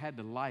say you had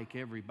to like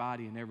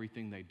everybody and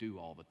everything they do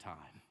all the time,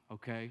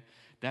 okay?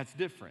 That's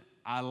different.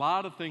 A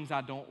lot of things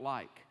I don't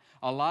like.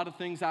 A lot of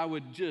things I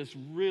would just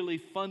really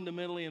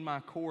fundamentally in my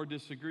core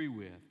disagree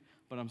with.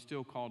 But I'm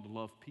still called to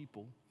love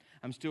people.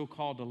 I'm still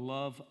called to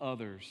love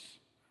others.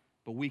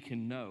 But we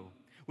can know.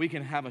 We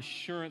can have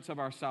assurance of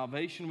our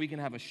salvation. We can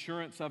have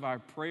assurance of our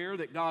prayer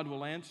that God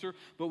will answer.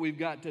 But we've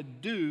got to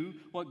do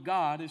what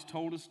God has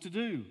told us to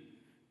do.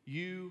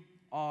 You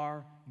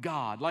are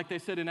God. Like they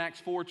said in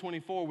Acts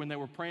 4:24 when they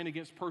were praying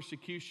against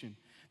persecution.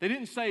 They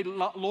didn't say,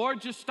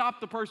 Lord, just stop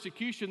the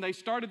persecution. They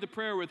started the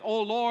prayer with,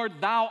 oh Lord,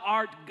 thou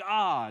art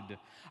God.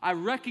 I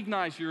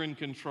recognize you're in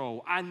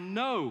control. I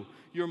know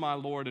you're my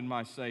Lord and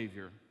my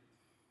Savior.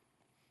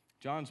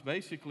 John's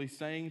basically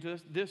saying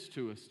this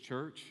to us,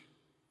 church.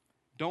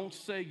 Don't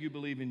say you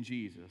believe in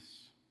Jesus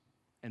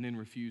and then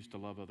refuse to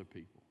love other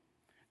people.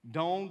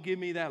 Don't give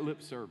me that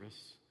lip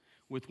service.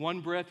 With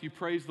one breath, you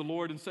praise the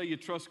Lord and say you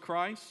trust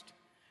Christ.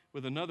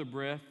 With another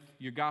breath,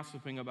 you're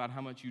gossiping about how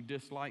much you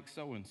dislike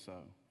so-and-so.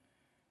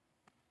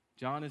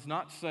 John is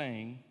not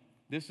saying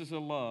this is a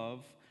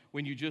love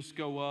when you just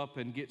go up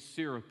and get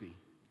syrupy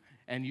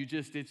and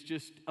it's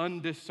just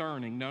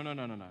undiscerning. No.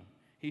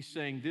 He's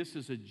saying this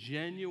is a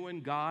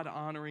genuine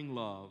God-honoring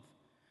love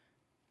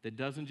that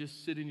doesn't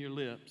just sit in your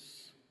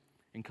lips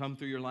and come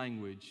through your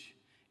language.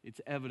 It's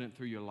evident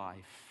through your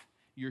life.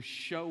 You're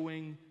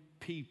showing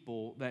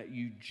people that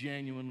you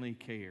genuinely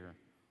care.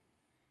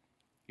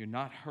 You're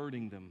not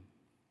hurting them.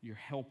 You're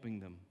helping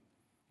them.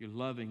 You're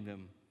loving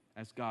them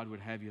as God would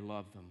have you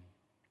love them.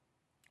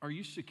 Are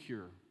you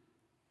secure?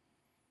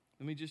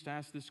 Let me just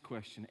ask this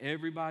question.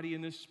 Everybody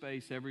in this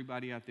space,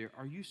 everybody out there,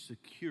 are you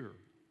secure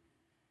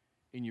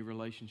in your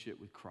relationship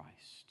with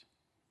Christ?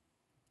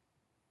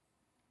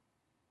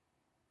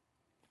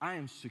 I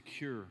am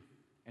secure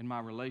in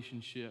my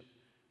relationship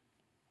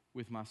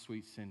with my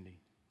sweet Cindy.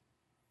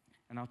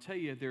 And I'll tell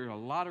you, there are a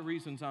lot of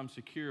reasons I'm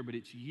secure, but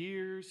it's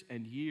years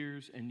and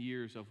years and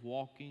years of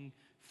walking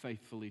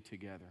faithfully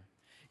together.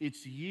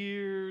 It's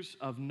years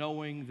of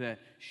knowing that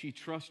she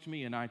trusts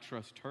me and I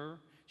trust her.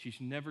 She's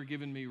never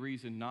given me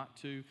reason not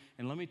to.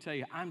 And let me tell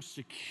you, I'm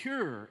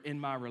secure in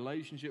my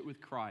relationship with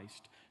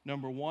Christ.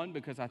 Number one,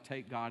 because I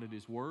take God at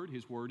His word.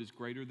 His word is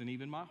greater than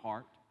even my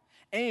heart.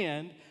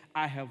 And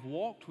I have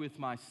walked with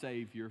my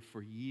Savior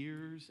for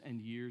years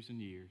and years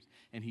and years,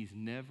 and He's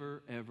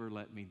never, ever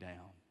let me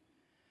down.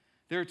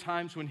 There are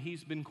times when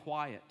He's been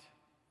quiet,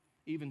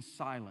 even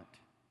silent,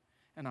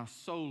 and I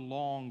so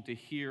long to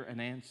hear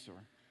an answer.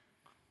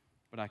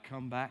 But I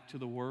come back to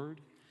the Word,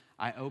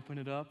 I open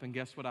it up, and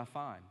guess what I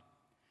find?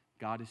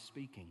 God is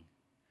speaking.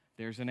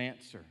 There's an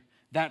answer.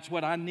 That's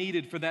what I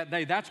needed for that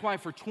day. That's why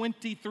for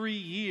 23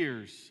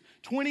 years,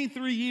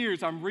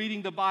 I'm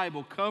reading the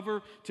Bible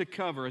cover to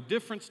cover, a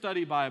different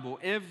study Bible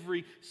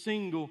every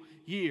single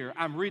year.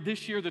 I'm reading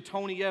this year the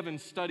Tony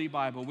Evans Study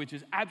Bible, which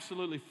is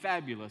absolutely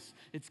fabulous.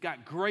 It's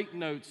got great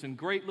notes and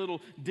great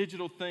little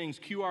digital things,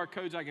 QR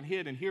codes I can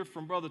hit and hear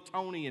from Brother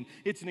Tony, and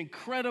it's an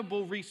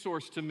incredible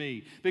resource to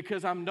me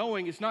because I'm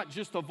knowing it's not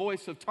just the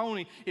voice of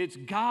Tony, it's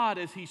God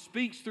as He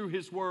speaks through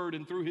His Word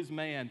and through His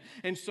man.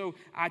 And so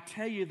I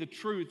tell you the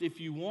truth,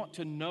 if you want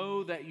to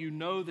know that you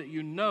know that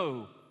you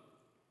know,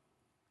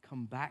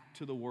 come back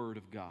to the Word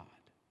of God,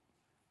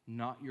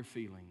 not your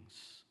feelings.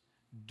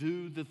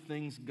 Do the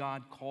things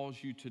God calls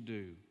you to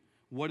do.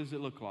 What does it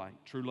look like?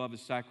 True love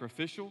is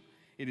sacrificial.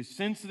 It is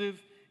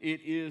sensitive. It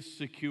is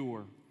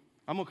secure.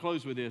 I'm going to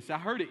close with this. I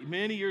heard it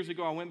many years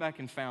ago. I went back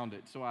and found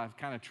it, so I've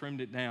kind of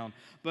trimmed it down.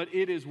 But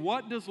it is,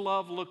 what does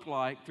love look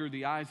like through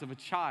the eyes of a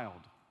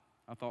child?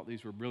 I thought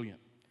these were brilliant.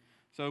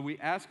 So we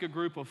asked a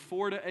group of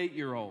 4 to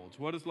 8-year-olds,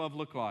 what does love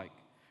look like?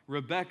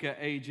 Rebecca,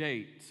 age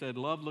 8, said,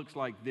 love looks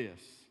like this.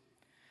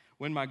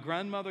 When my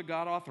grandmother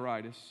got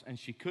arthritis and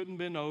she couldn't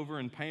bend over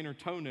and paint her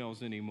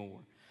toenails anymore,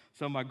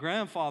 so my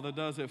grandfather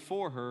does it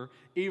for her,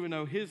 even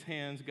though his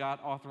hands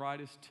got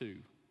arthritis too.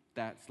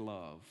 That's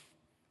love.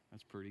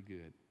 That's pretty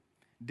good.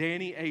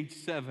 Danny, age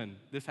 7.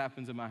 This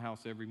happens in my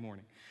house every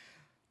morning.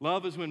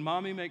 Love is when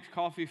mommy makes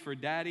coffee for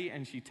daddy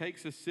and she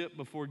takes a sip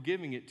before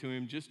giving it to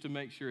him just to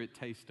make sure it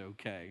tastes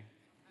okay.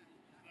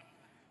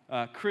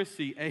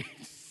 Chrissy, age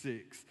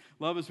 6.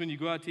 Love is when you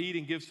go out to eat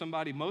and give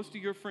somebody most of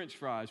your French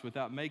fries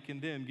without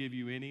making them give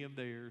you any of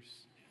theirs.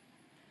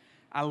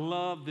 I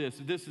love this.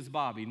 This is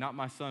Bobby, not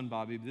my son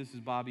Bobby, but this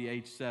is Bobby,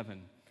 age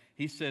 7.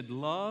 He said,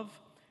 love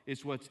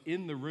is what's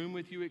in the room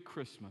with you at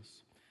Christmas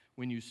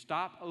when you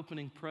stop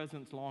opening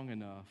presents long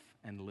enough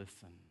and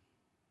listen.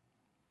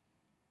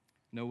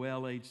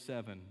 Noel, age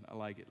 7. I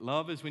like it.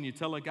 Love is when you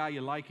tell a guy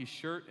you like his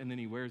shirt and then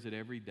he wears it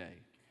every day.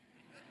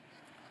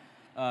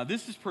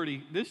 This is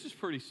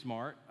pretty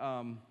smart.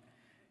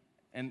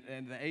 And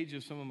the age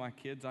of some of my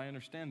kids, I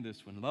understand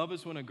this one. Love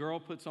is when a girl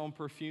puts on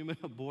perfume and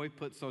a boy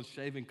puts on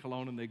shaving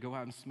cologne and they go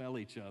out and smell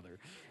each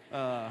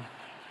other.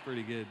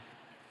 Pretty good.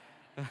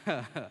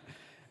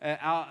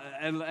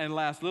 and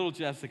last, little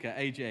Jessica,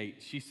 age 8,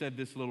 she said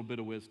this little bit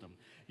of wisdom.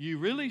 You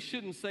really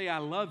shouldn't say I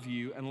love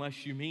you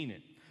unless you mean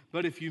it.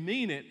 But if you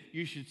mean it,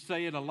 you should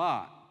say it a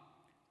lot.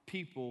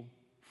 People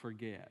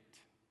forget.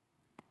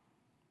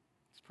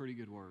 pretty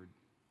good word.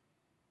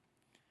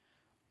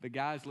 But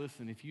guys,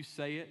 listen, if you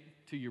say it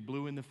till you're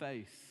blue in the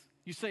face,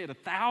 you say it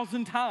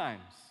 1,000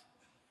 times,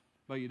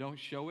 but you don't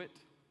show it,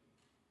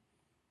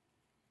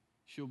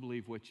 she'll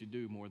believe what you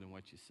do more than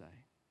what you say.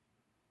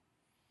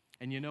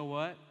 And you know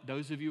what?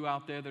 Those of you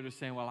out there that are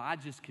saying, well, I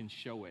just can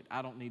show it.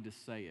 I don't need to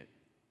say it.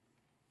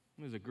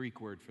 There's a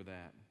Greek word for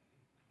that.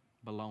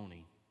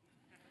 Baloney.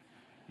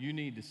 You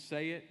need to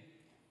say it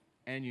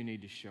and you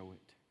need to show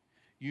it.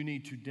 You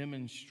need to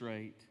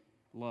demonstrate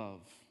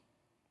love.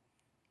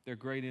 They're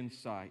great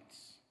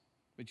insights.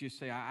 But you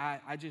say,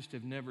 I just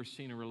have never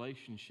seen a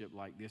relationship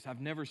like this. I've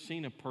never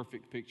seen a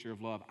perfect picture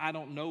of love. I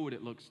don't know what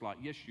it looks like.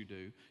 Yes, you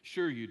do.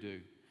 Sure, you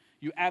do.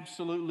 You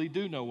absolutely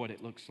do know what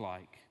it looks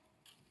like.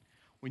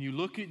 When you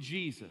look at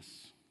Jesus,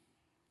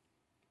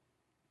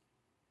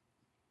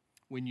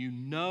 when you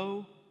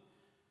know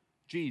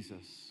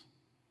Jesus,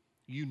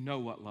 you know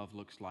what love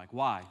looks like.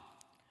 Why?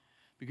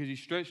 Because he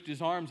stretched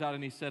his arms out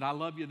and he said, I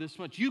love you this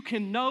much. You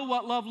can know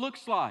what love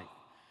looks like.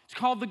 It's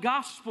called the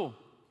gospel.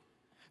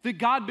 That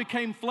God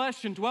became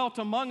flesh and dwelt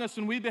among us,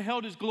 and we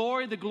beheld his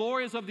glory. The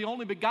glory is of the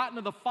only begotten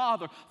of the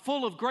Father,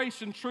 full of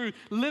grace and truth,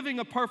 living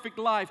a perfect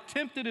life,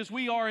 tempted as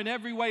we are in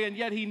every way, and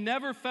yet he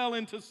never fell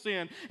into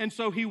sin. And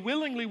so he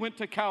willingly went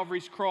to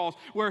Calvary's cross,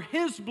 where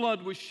his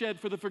blood was shed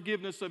for the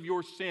forgiveness of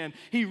your sin.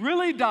 He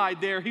really died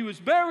there. He was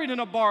buried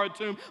in a borrowed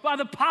tomb. By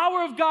the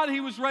power of God,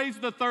 he was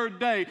raised the third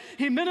day.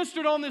 He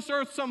ministered on this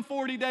earth some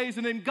 40 days,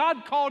 and then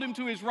God called him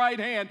to his right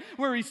hand,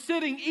 where he's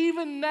sitting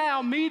even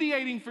now,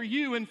 mediating for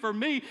you and for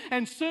me.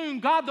 And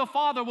soon, God the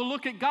Father will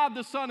look at God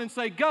the Son and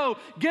say, go,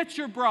 get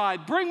your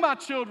bride, bring my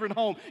children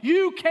home.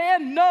 You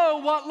can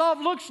know what love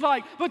looks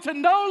like, but to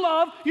know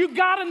love, you've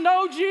got to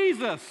know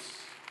Jesus.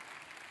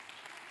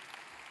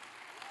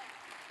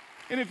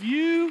 And if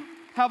you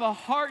have a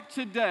heart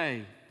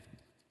today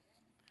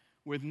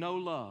with no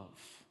love,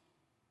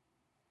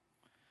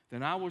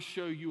 then I will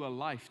show you a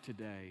life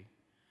today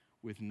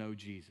with no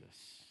Jesus.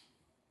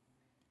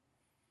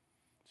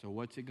 So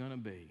what's it going to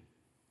be?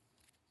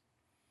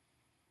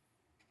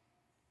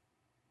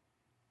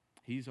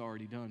 He's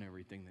already done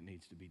everything that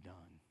needs to be done.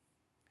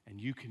 And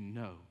you can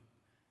know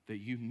that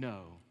you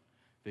know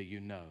that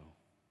you know.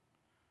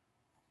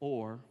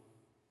 Or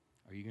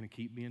are you going to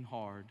keep being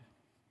hard?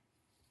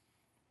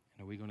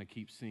 And are we going to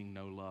keep seeing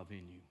no love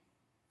in you?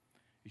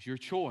 It's your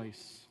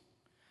choice.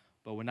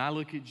 But when I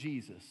look at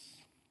Jesus,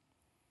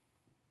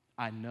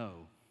 I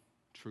know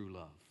true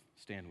love.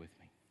 Stand with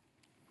me.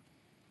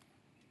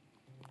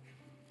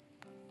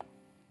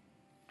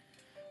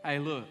 Hey,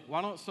 look,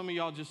 why don't some of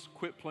y'all just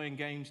quit playing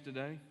games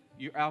today?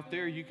 You're out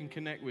there, you can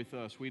connect with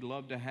us. We'd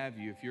love to have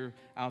you. If you're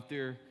out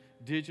there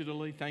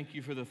digitally, thank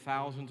you for the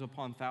thousands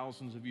upon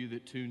thousands of you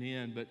that tune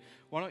in. But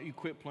why don't you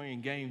quit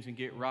playing games and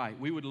get right?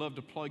 We would love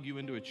to plug you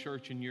into a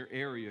church in your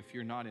area if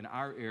you're not in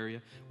our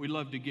area. We'd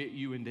love to get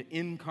you into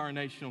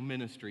incarnational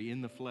ministry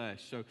in the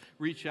flesh. So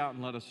reach out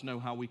and let us know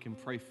how we can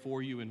pray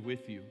for you and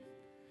with you.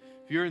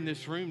 If you're in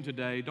this room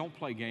today, don't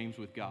play games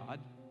with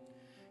God.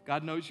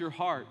 God knows your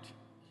heart.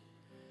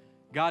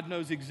 God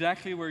knows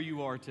exactly where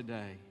you are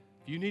today.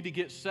 If you need to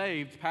get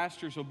saved,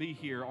 pastors will be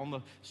here on the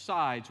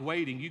sides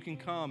waiting. You can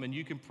come and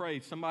you can pray.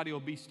 Somebody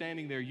will be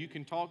standing there. You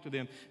can talk to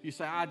them. You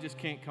say, I just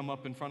can't come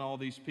up in front of all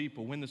these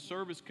people. When the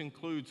service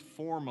concludes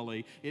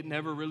formally, it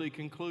never really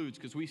concludes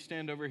because we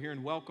stand over here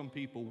and welcome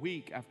people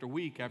week after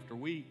week after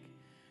week.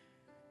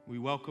 We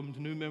welcomed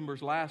new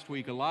members last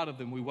week, a lot of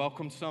them. We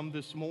welcomed some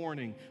this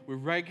morning. We're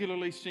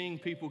regularly seeing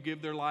people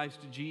give their lives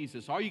to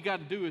Jesus. All you got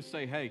to do is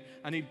say, hey,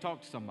 I need to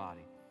talk to somebody.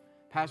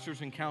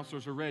 Pastors and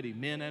counselors are ready,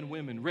 men and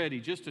women, ready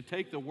just to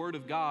take the Word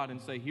of God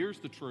and say, here's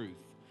the truth.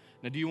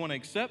 Now, do you want to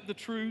accept the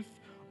truth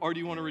or do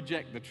you want to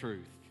reject the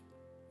truth?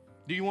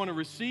 Do you want to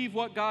receive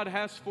what God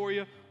has for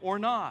you or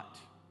not?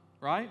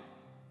 Right?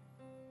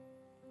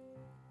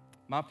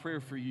 My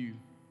prayer for you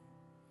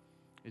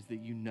is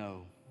that you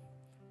know.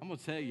 I'm going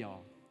to tell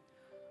y'all,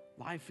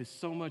 life is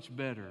so much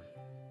better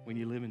when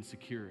you live in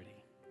security,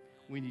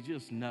 when you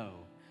just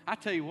know. I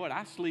tell you what,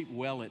 I sleep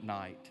well at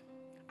night.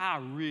 I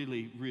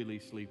really, really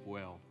sleep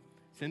well.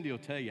 Cindy will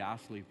tell you I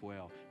sleep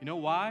well. You know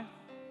why?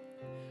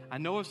 I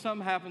know if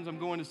something happens, I'm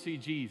going to see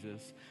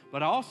Jesus.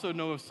 But I also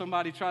know if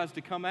somebody tries to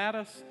come at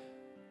us,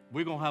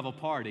 we're going to have a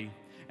party.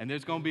 And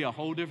there's going to be a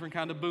whole different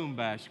kind of boom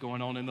bash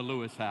going on in the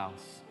Lewis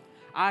house.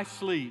 I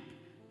sleep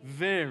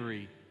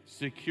very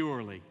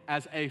securely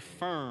as a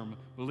firm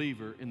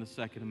believer in the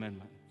Second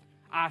Amendment.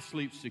 I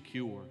sleep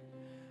secure.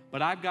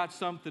 But I've got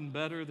something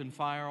better than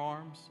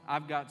firearms.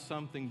 I've got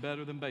something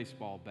better than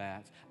baseball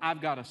bats.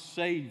 I've got a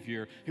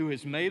Savior who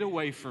has made a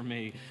way for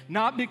me,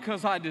 not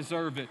because I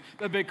deserve it,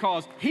 but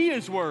because He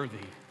is worthy.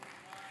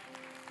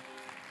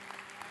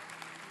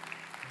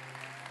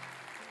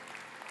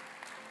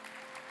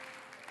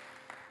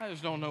 I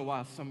just don't know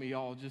why some of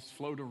y'all just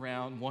float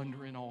around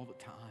wondering all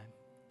the time.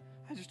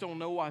 I just don't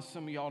know why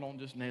some of y'all don't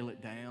just nail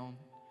it down.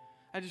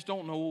 I just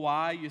don't know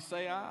why you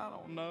say, I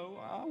don't know,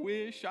 I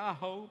wish, I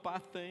hope, I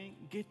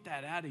think. Get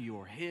that out of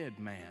your head,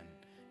 man.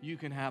 You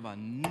can have a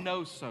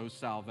no-so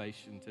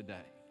salvation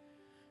today.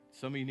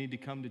 Some of you need to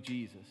come to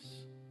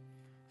Jesus.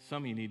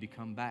 Some of you need to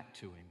come back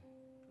to Him.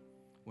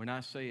 When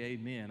I say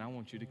amen, I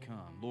want you to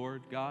come.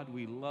 Lord God,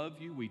 we love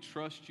you, we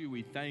trust you,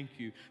 we thank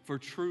you for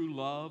true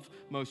love,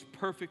 most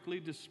perfectly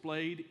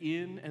displayed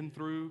in and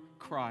through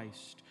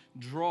Christ.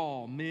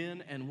 Draw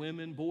men and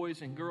women,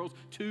 boys and girls,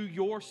 to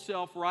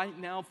yourself right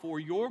now for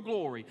your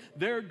glory,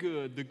 their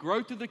good, the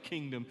growth of the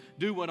kingdom.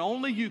 Do what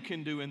only you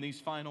can do in these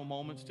final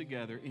moments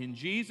together. In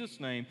Jesus'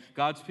 name,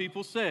 God's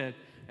people said,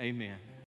 amen.